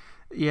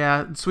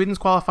 Yeah, Sweden's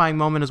qualifying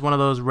moment is one of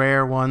those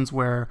rare ones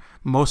where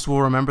most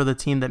will remember the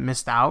team that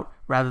missed out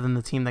rather than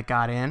the team that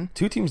got in.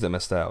 2 teams that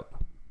missed out.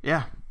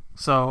 Yeah.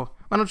 So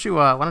why don't you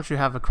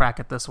have a crack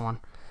at this one?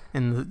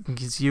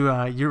 Because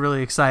you're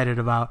really excited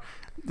about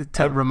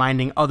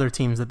reminding other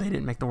teams that they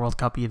didn't make the World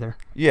Cup either.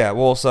 Yeah.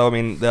 Well, so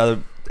the other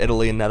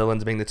Italy and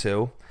Netherlands being the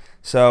 2.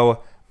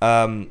 So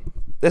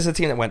this is a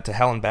team that went to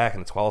hell and back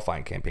in its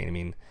qualifying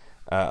campaign.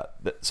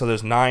 So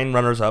there's 9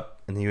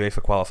 runners-up in the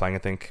UEFA qualifying. I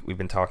think we've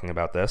been talking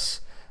about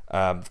this.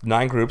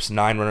 9 groups,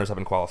 9 runners-up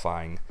in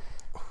qualifying.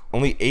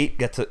 Only 8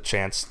 get a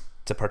chance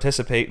to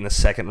participate in the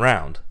second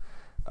round.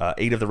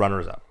 8 of the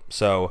runners-up.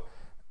 So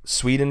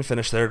Sweden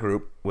finished their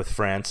group with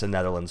France and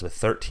Netherlands with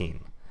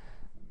 13.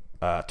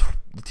 The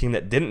team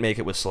that didn't make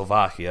it was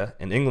Slovakia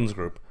in England's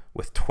group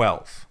with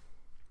 12.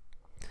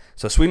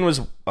 So Sweden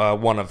was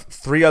one of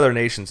 3 other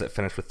nations that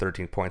finished with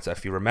 13 points.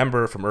 If you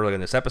remember from earlier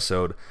in this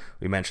episode,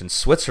 we mentioned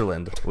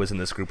Switzerland was in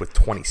this group with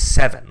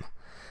 27.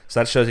 So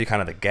that shows you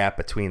kind of the gap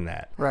between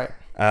that. Right.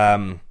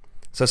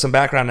 So some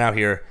background now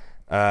here.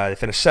 They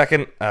finished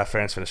second.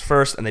 France finished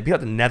first, and they beat out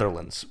the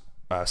Netherlands,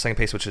 second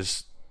place, which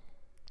is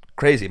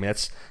crazy.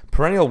 It's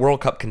perennial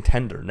World Cup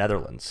contender,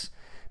 Netherlands,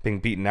 being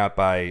beaten out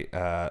by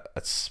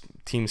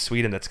Team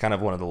Sweden. That's kind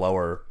of one of the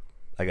lower,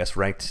 I guess,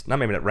 ranked, not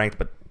ranked,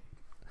 but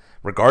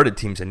regarded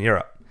teams in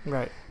Europe.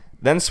 Right.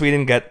 Then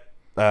Sweden get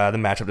the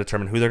matchup to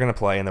determine who they're going to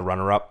play in the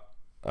runner-up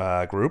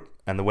group,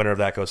 and the winner of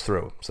that goes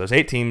through. So there's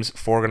 8 teams,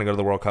 4 are going to go to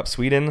the World Cup.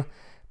 Sweden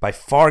by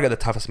far got the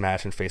toughest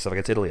match and face off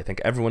against Italy. I think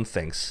everyone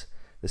thinks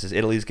this is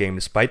Italy's game,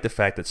 despite the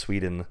fact that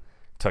Sweden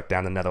took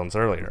down the Netherlands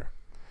earlier.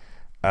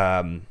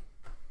 A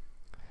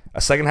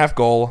second half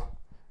goal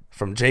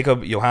from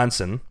Jacob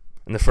Johansson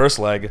in the first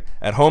leg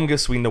at home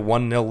gives Sweden a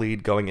 1-0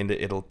 lead going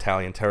into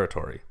Italian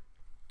territory.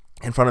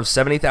 In front of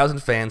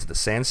 70,000 fans at the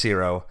San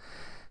Siro,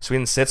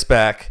 Sweden sits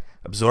back,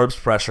 absorbs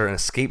pressure, and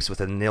escapes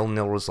with a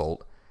 0-0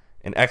 result.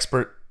 An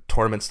expert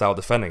tournament-style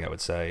defending, I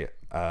would say,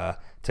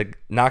 to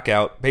knock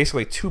out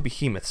basically 2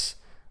 behemoths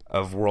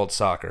of world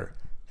soccer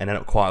and end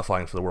up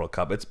qualifying for the World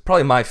Cup. It's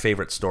probably my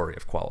favorite story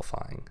of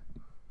qualifying.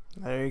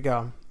 There you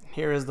go.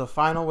 Here is the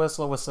final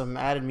whistle with some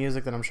added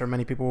music that I'm sure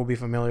many people will be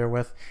familiar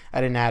with.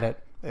 I didn't add it.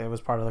 It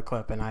was part of the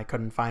clip, and I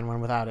couldn't find one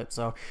without it.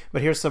 So,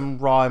 but here's some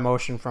raw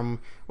emotion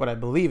from what I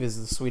believe is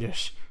the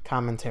Swedish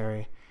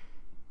commentary.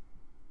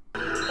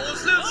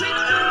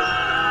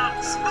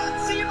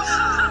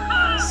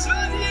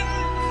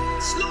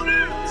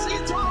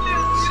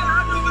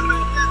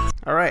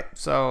 All right,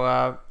 so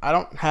I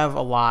don't have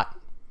a lot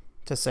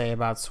to say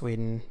about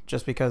Sweden,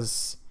 just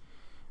because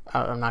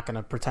I'm not going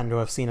to pretend to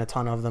have seen a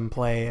ton of them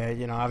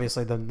play.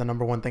 Obviously the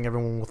number one thing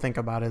everyone will think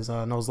about is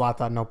no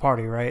Zlatan, no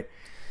party, right?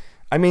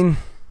 I mean,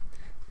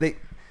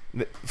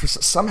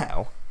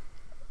 somehow,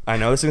 I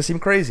know this is going to seem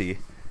crazy,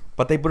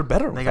 but they were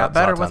better. They got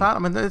better without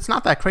him. It's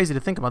not that crazy to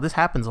think about. This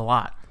happens a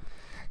lot.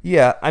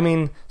 Yeah, I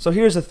mean, so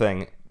here's the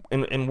thing.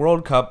 In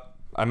World Cup,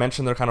 I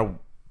mentioned their kind of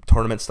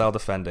tournament-style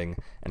defending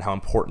and how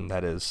important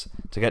that is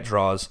to get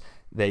draws.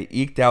 They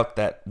eked out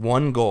that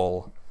 1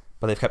 goal,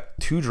 but they've kept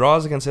 2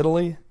 draws against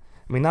Italy.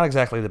 I mean, not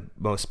exactly the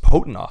most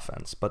potent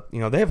offense, but,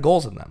 they have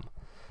goals in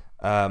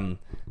them.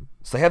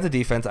 So they have the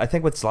defense. I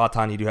think with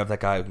Zlatan, you do have that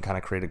guy who can kind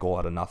of create a goal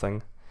out of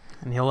nothing.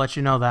 And he'll let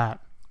you know that.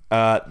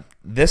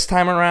 This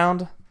time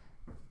around,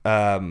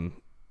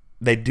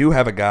 they do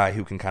have a guy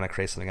who can kind of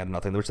create something out of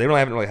nothing, which they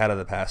haven't really had in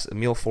the past.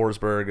 Emil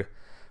Forsberg,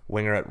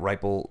 winger at Red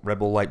Bull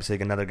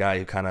Leipzig, another guy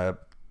who kind of,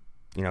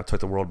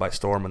 took the world by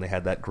storm when they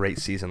had that great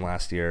season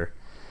last year.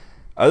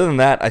 Other than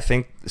that, I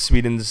think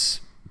Sweden's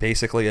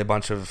basically a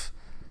bunch of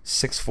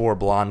 6'4"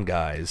 blonde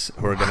guys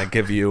who are going to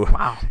give you,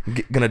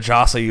 going to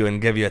jostle you and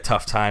give you a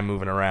tough time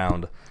moving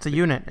around. It's a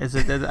unit. It's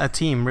a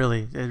team,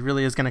 really. It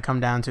really is going to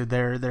come down to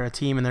they're a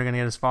team, and they're going to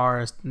get as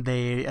far as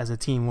they as a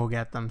team will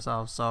get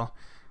themselves. So,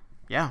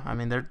 yeah, I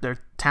mean they're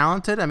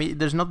talented. I mean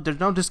there's no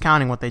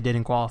discounting what they did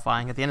in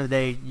qualifying. At the end of the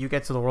day, you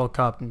get to the World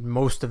Cup,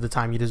 most of the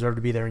time you deserve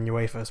to be there in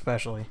UEFA,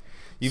 especially.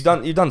 You've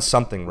done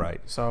something right.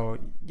 So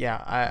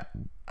yeah,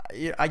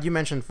 you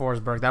mentioned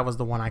Forsberg. That was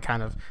the one I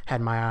kind of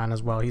had my eye on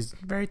as well. He's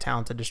a very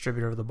talented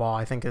distributor of the ball.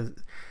 I think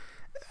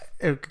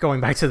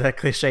going back to that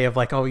cliche of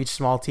like, oh, each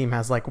small team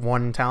has like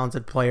one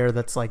talented player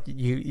that's like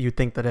you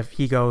think that if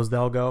he goes,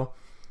 they'll go.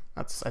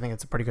 I think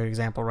it's a pretty good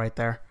example right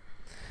there.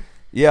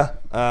 Yeah.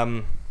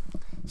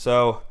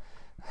 So,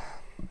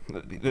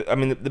 I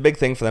mean, the big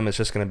thing for them is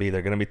just going to be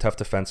they're going to be tough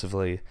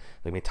defensively.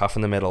 They're going to be tough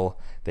in the middle.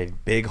 They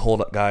have big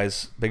hold-up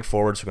guys, big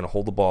forwards who are going to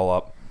hold the ball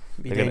up.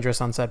 Be dangerous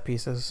on set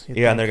pieces.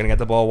 Yeah, and they're going to get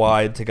the ball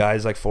wide to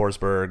guys like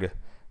Forsberg,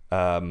 who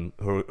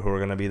are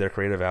going to be their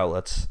creative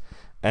outlets.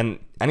 And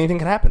anything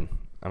can happen.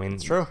 I mean,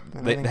 it's true.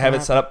 They have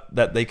it set up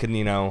that they can,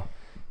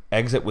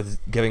 exit with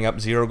giving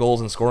up 0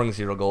 goals and scoring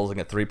 0 goals and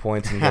get 3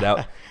 points and get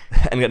out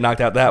and get knocked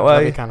out that way.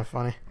 That'd be kind of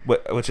funny.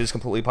 Which is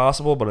completely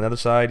possible. But on the other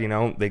side,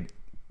 they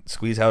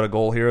squeeze out a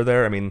goal here or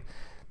there. I mean,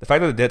 the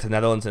fact that they did it to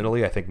Netherlands and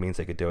Italy, I think, means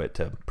they could do it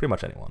to pretty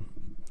much anyone.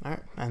 All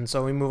right. And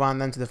so we move on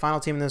then to the final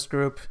team in this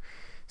group.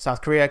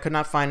 South Korea. I could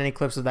not find any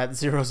clips of that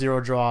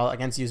 0-0 draw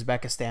against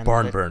Uzbekistan.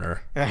 Barn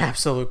burner. An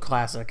absolute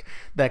classic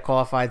that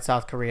qualified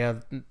South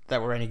Korea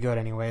that were any good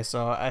anyway.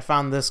 So I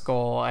found this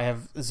goal. I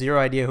have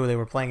zero idea who they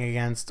were playing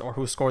against or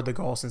who scored the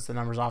goal, since the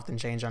numbers often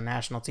change on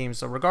national teams.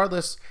 So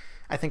regardless,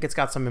 I think it's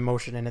got some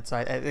emotion in it.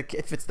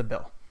 It fits the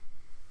bill.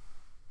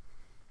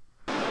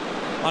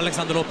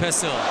 알렉산더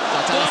로페스.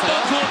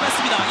 또한번 그걸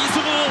뺐습니다.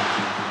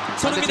 이승우.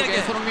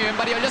 손흥민에게. 손흥민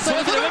왼발이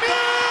열렸어요. 손흥민 골!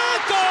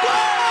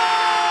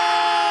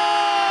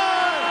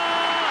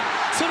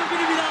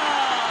 손흥민입니다.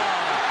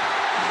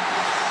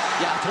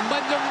 야,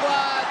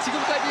 전반전과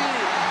지금까지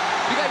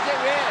우리가 이제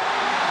왜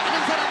많은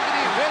사람들이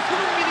왜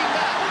손흥민인가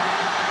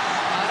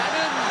라는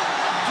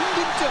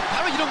궁금증,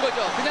 바로 이런 거죠.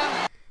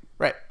 그냥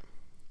Right.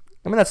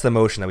 I mean, that's the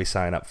emotion that we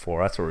sign up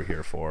for. That's what we're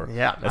here for.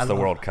 Yeah, that's the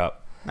World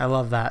Cup. I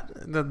love that.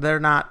 They're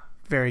not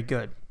very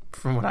good,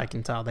 from what I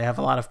can tell. They have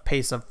a lot of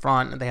pace up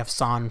front. They have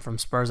Son from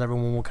Spurs.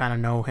 Everyone will kind of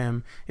know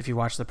him if you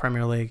watch the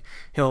Premier League.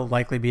 He'll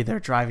likely be their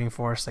driving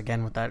force,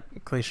 again, with that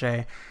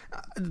cliche.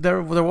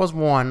 There was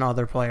one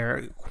other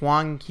player,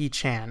 Hwang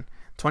Hee-chan,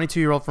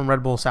 22-year-old from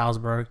Red Bull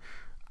Salzburg.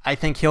 I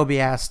think he'll be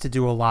asked to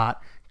do a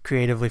lot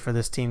creatively for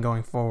this team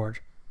going forward.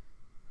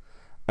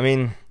 I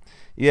mean,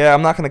 yeah,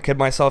 I'm not going to kid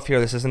myself here.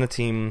 This isn't a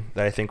team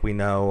that I think we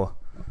know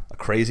a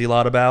crazy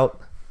lot about.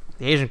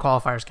 The Asian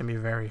qualifiers can be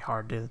very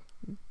hard to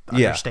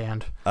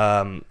understand.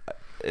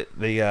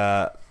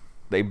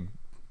 They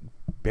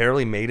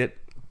barely made it,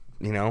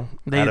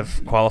 out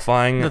of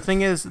qualifying. The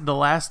thing is, the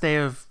last day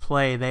of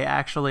play, they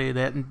actually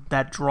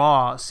that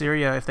draw,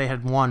 Syria, if they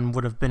had won,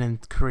 would have been in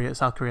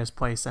South Korea's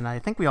place, and I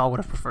think we all would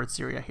have preferred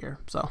Syria here.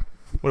 So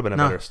would have been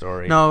a better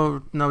story.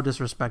 No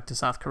disrespect to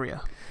South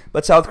Korea,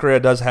 but South Korea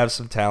does have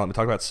some talent. We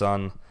talked about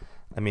Son.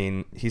 I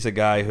mean, he's a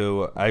guy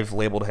who I've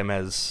labeled him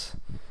as,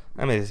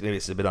 maybe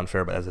it's a bit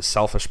unfair, but as a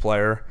selfish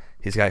player.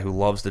 He's a guy who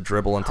loves to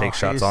dribble and take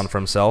shots on for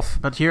himself.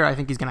 But here, I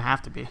think he's going to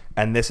have to be.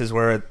 And this is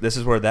where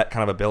that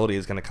kind of ability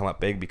is going to come up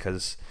big,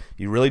 because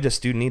you really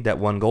just do need that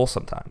one goal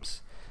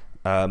sometimes.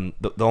 The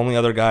only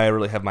other guy I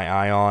really have my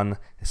eye on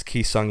is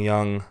Ki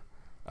Sung-young,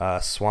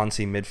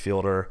 Swansea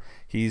midfielder.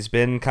 He's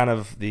been kind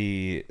of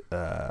the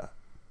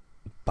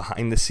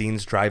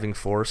behind-the-scenes driving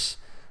force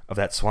of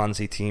that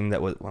Swansea team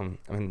that was.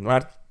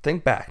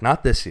 Think back,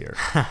 not this year,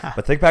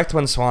 but think back to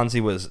when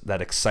Swansea was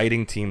that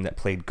exciting team that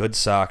played good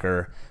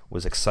soccer,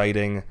 was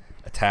exciting,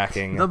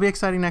 attacking. They'll be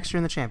exciting next year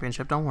in the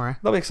championship, don't worry.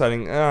 They'll be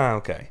exciting.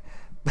 Okay.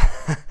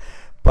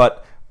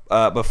 But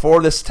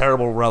before this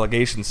terrible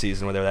relegation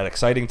season where they were that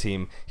exciting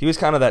team, he was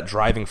kind of that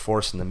driving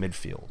force in the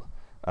midfield.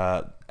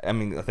 I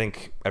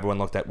think everyone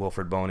looked at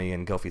Wilfred Boney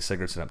and Gylfi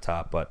Sigurdsson up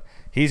top, but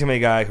he's going to be a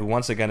guy who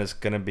once again is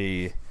going to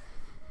be,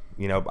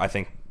 I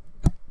think,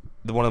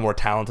 one of the more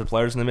talented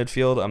players in the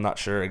midfield. I'm not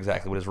sure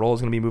exactly what his role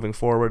is going to be moving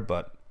forward,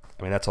 but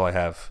that's all I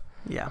have.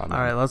 Yeah. All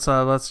right. Let's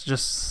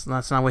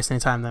not waste any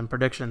time then.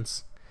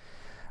 Predictions.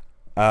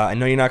 I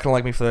know you're not going to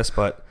like me for this,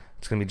 but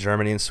it's going to be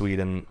Germany and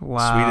Sweden.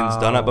 Wow.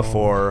 Sweden's done it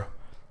before.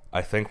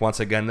 I think once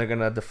again they're going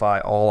to defy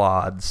all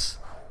odds,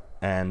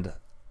 and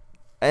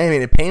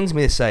it pains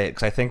me to say it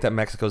because I think that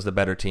Mexico's the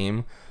better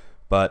team,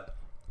 but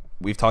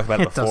we've talked about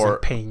it before. It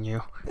doesn't pain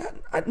you.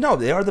 No,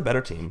 they are the better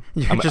team.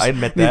 I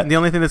admit that. The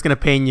only thing that's going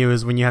to pain you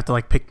is when you have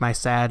to pick my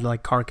sad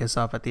carcass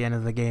up at the end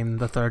of the game,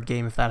 the third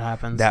game, if that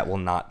happens. That will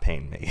not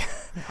pain me.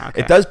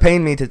 Okay. It does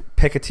pain me to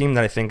pick a team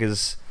that I think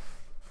is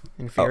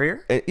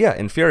inferior.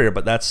 Inferior,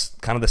 but that's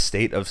kind of the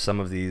state of some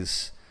of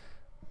these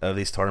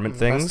tournament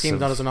things. This team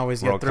doesn't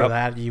always get through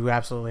that. You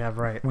absolutely have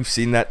right. We've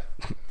seen that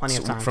plenty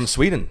of times from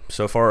Sweden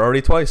so far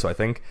already twice, so I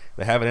think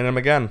they have it in them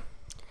again.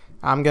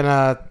 I'm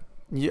gonna.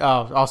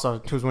 Also,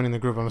 who's winning the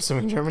group? I'm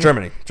assuming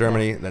Germany.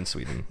 Germany, then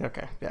Sweden.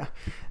 Okay, yeah.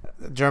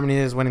 Germany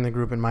is winning the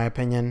group in my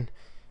opinion,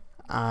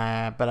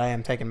 but I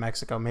am taking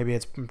Mexico. Maybe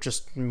it's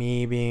just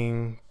me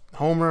being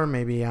Homer.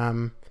 Maybe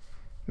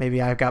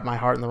I've got my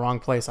heart in the wrong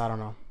place. I don't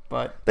know,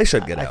 but they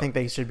should get out. I think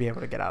they should be able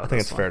to get out. I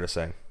think it's fair to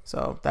say.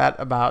 So that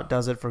about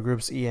does it for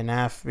groups E and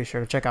F. Be sure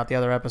to check out the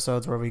other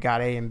episodes where we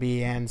got A and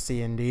B and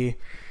C and D,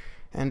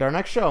 and our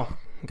next show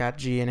got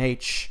G and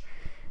H.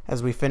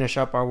 As we finish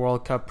up our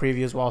World Cup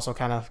previews, we'll also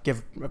kind of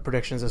give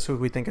predictions as who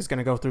we think is going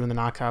to go through in the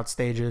knockout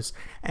stages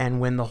and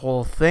win the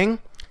whole thing.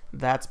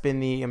 that's been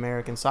the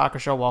American Soccer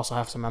Show. We'll also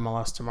have some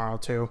MLS tomorrow,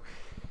 too,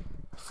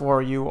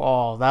 for you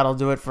all. That'll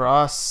do it for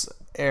us.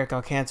 Eric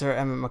Alcantar,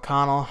 Emmett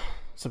McConnell.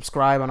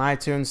 Subscribe on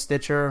iTunes,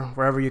 Stitcher,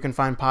 wherever you can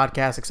find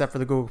podcasts, except for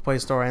the Google Play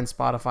Store and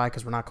Spotify,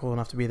 because we're not cool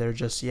enough to be there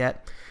just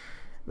yet.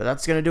 But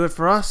that's going to do it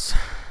for us.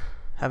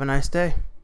 Have a nice day.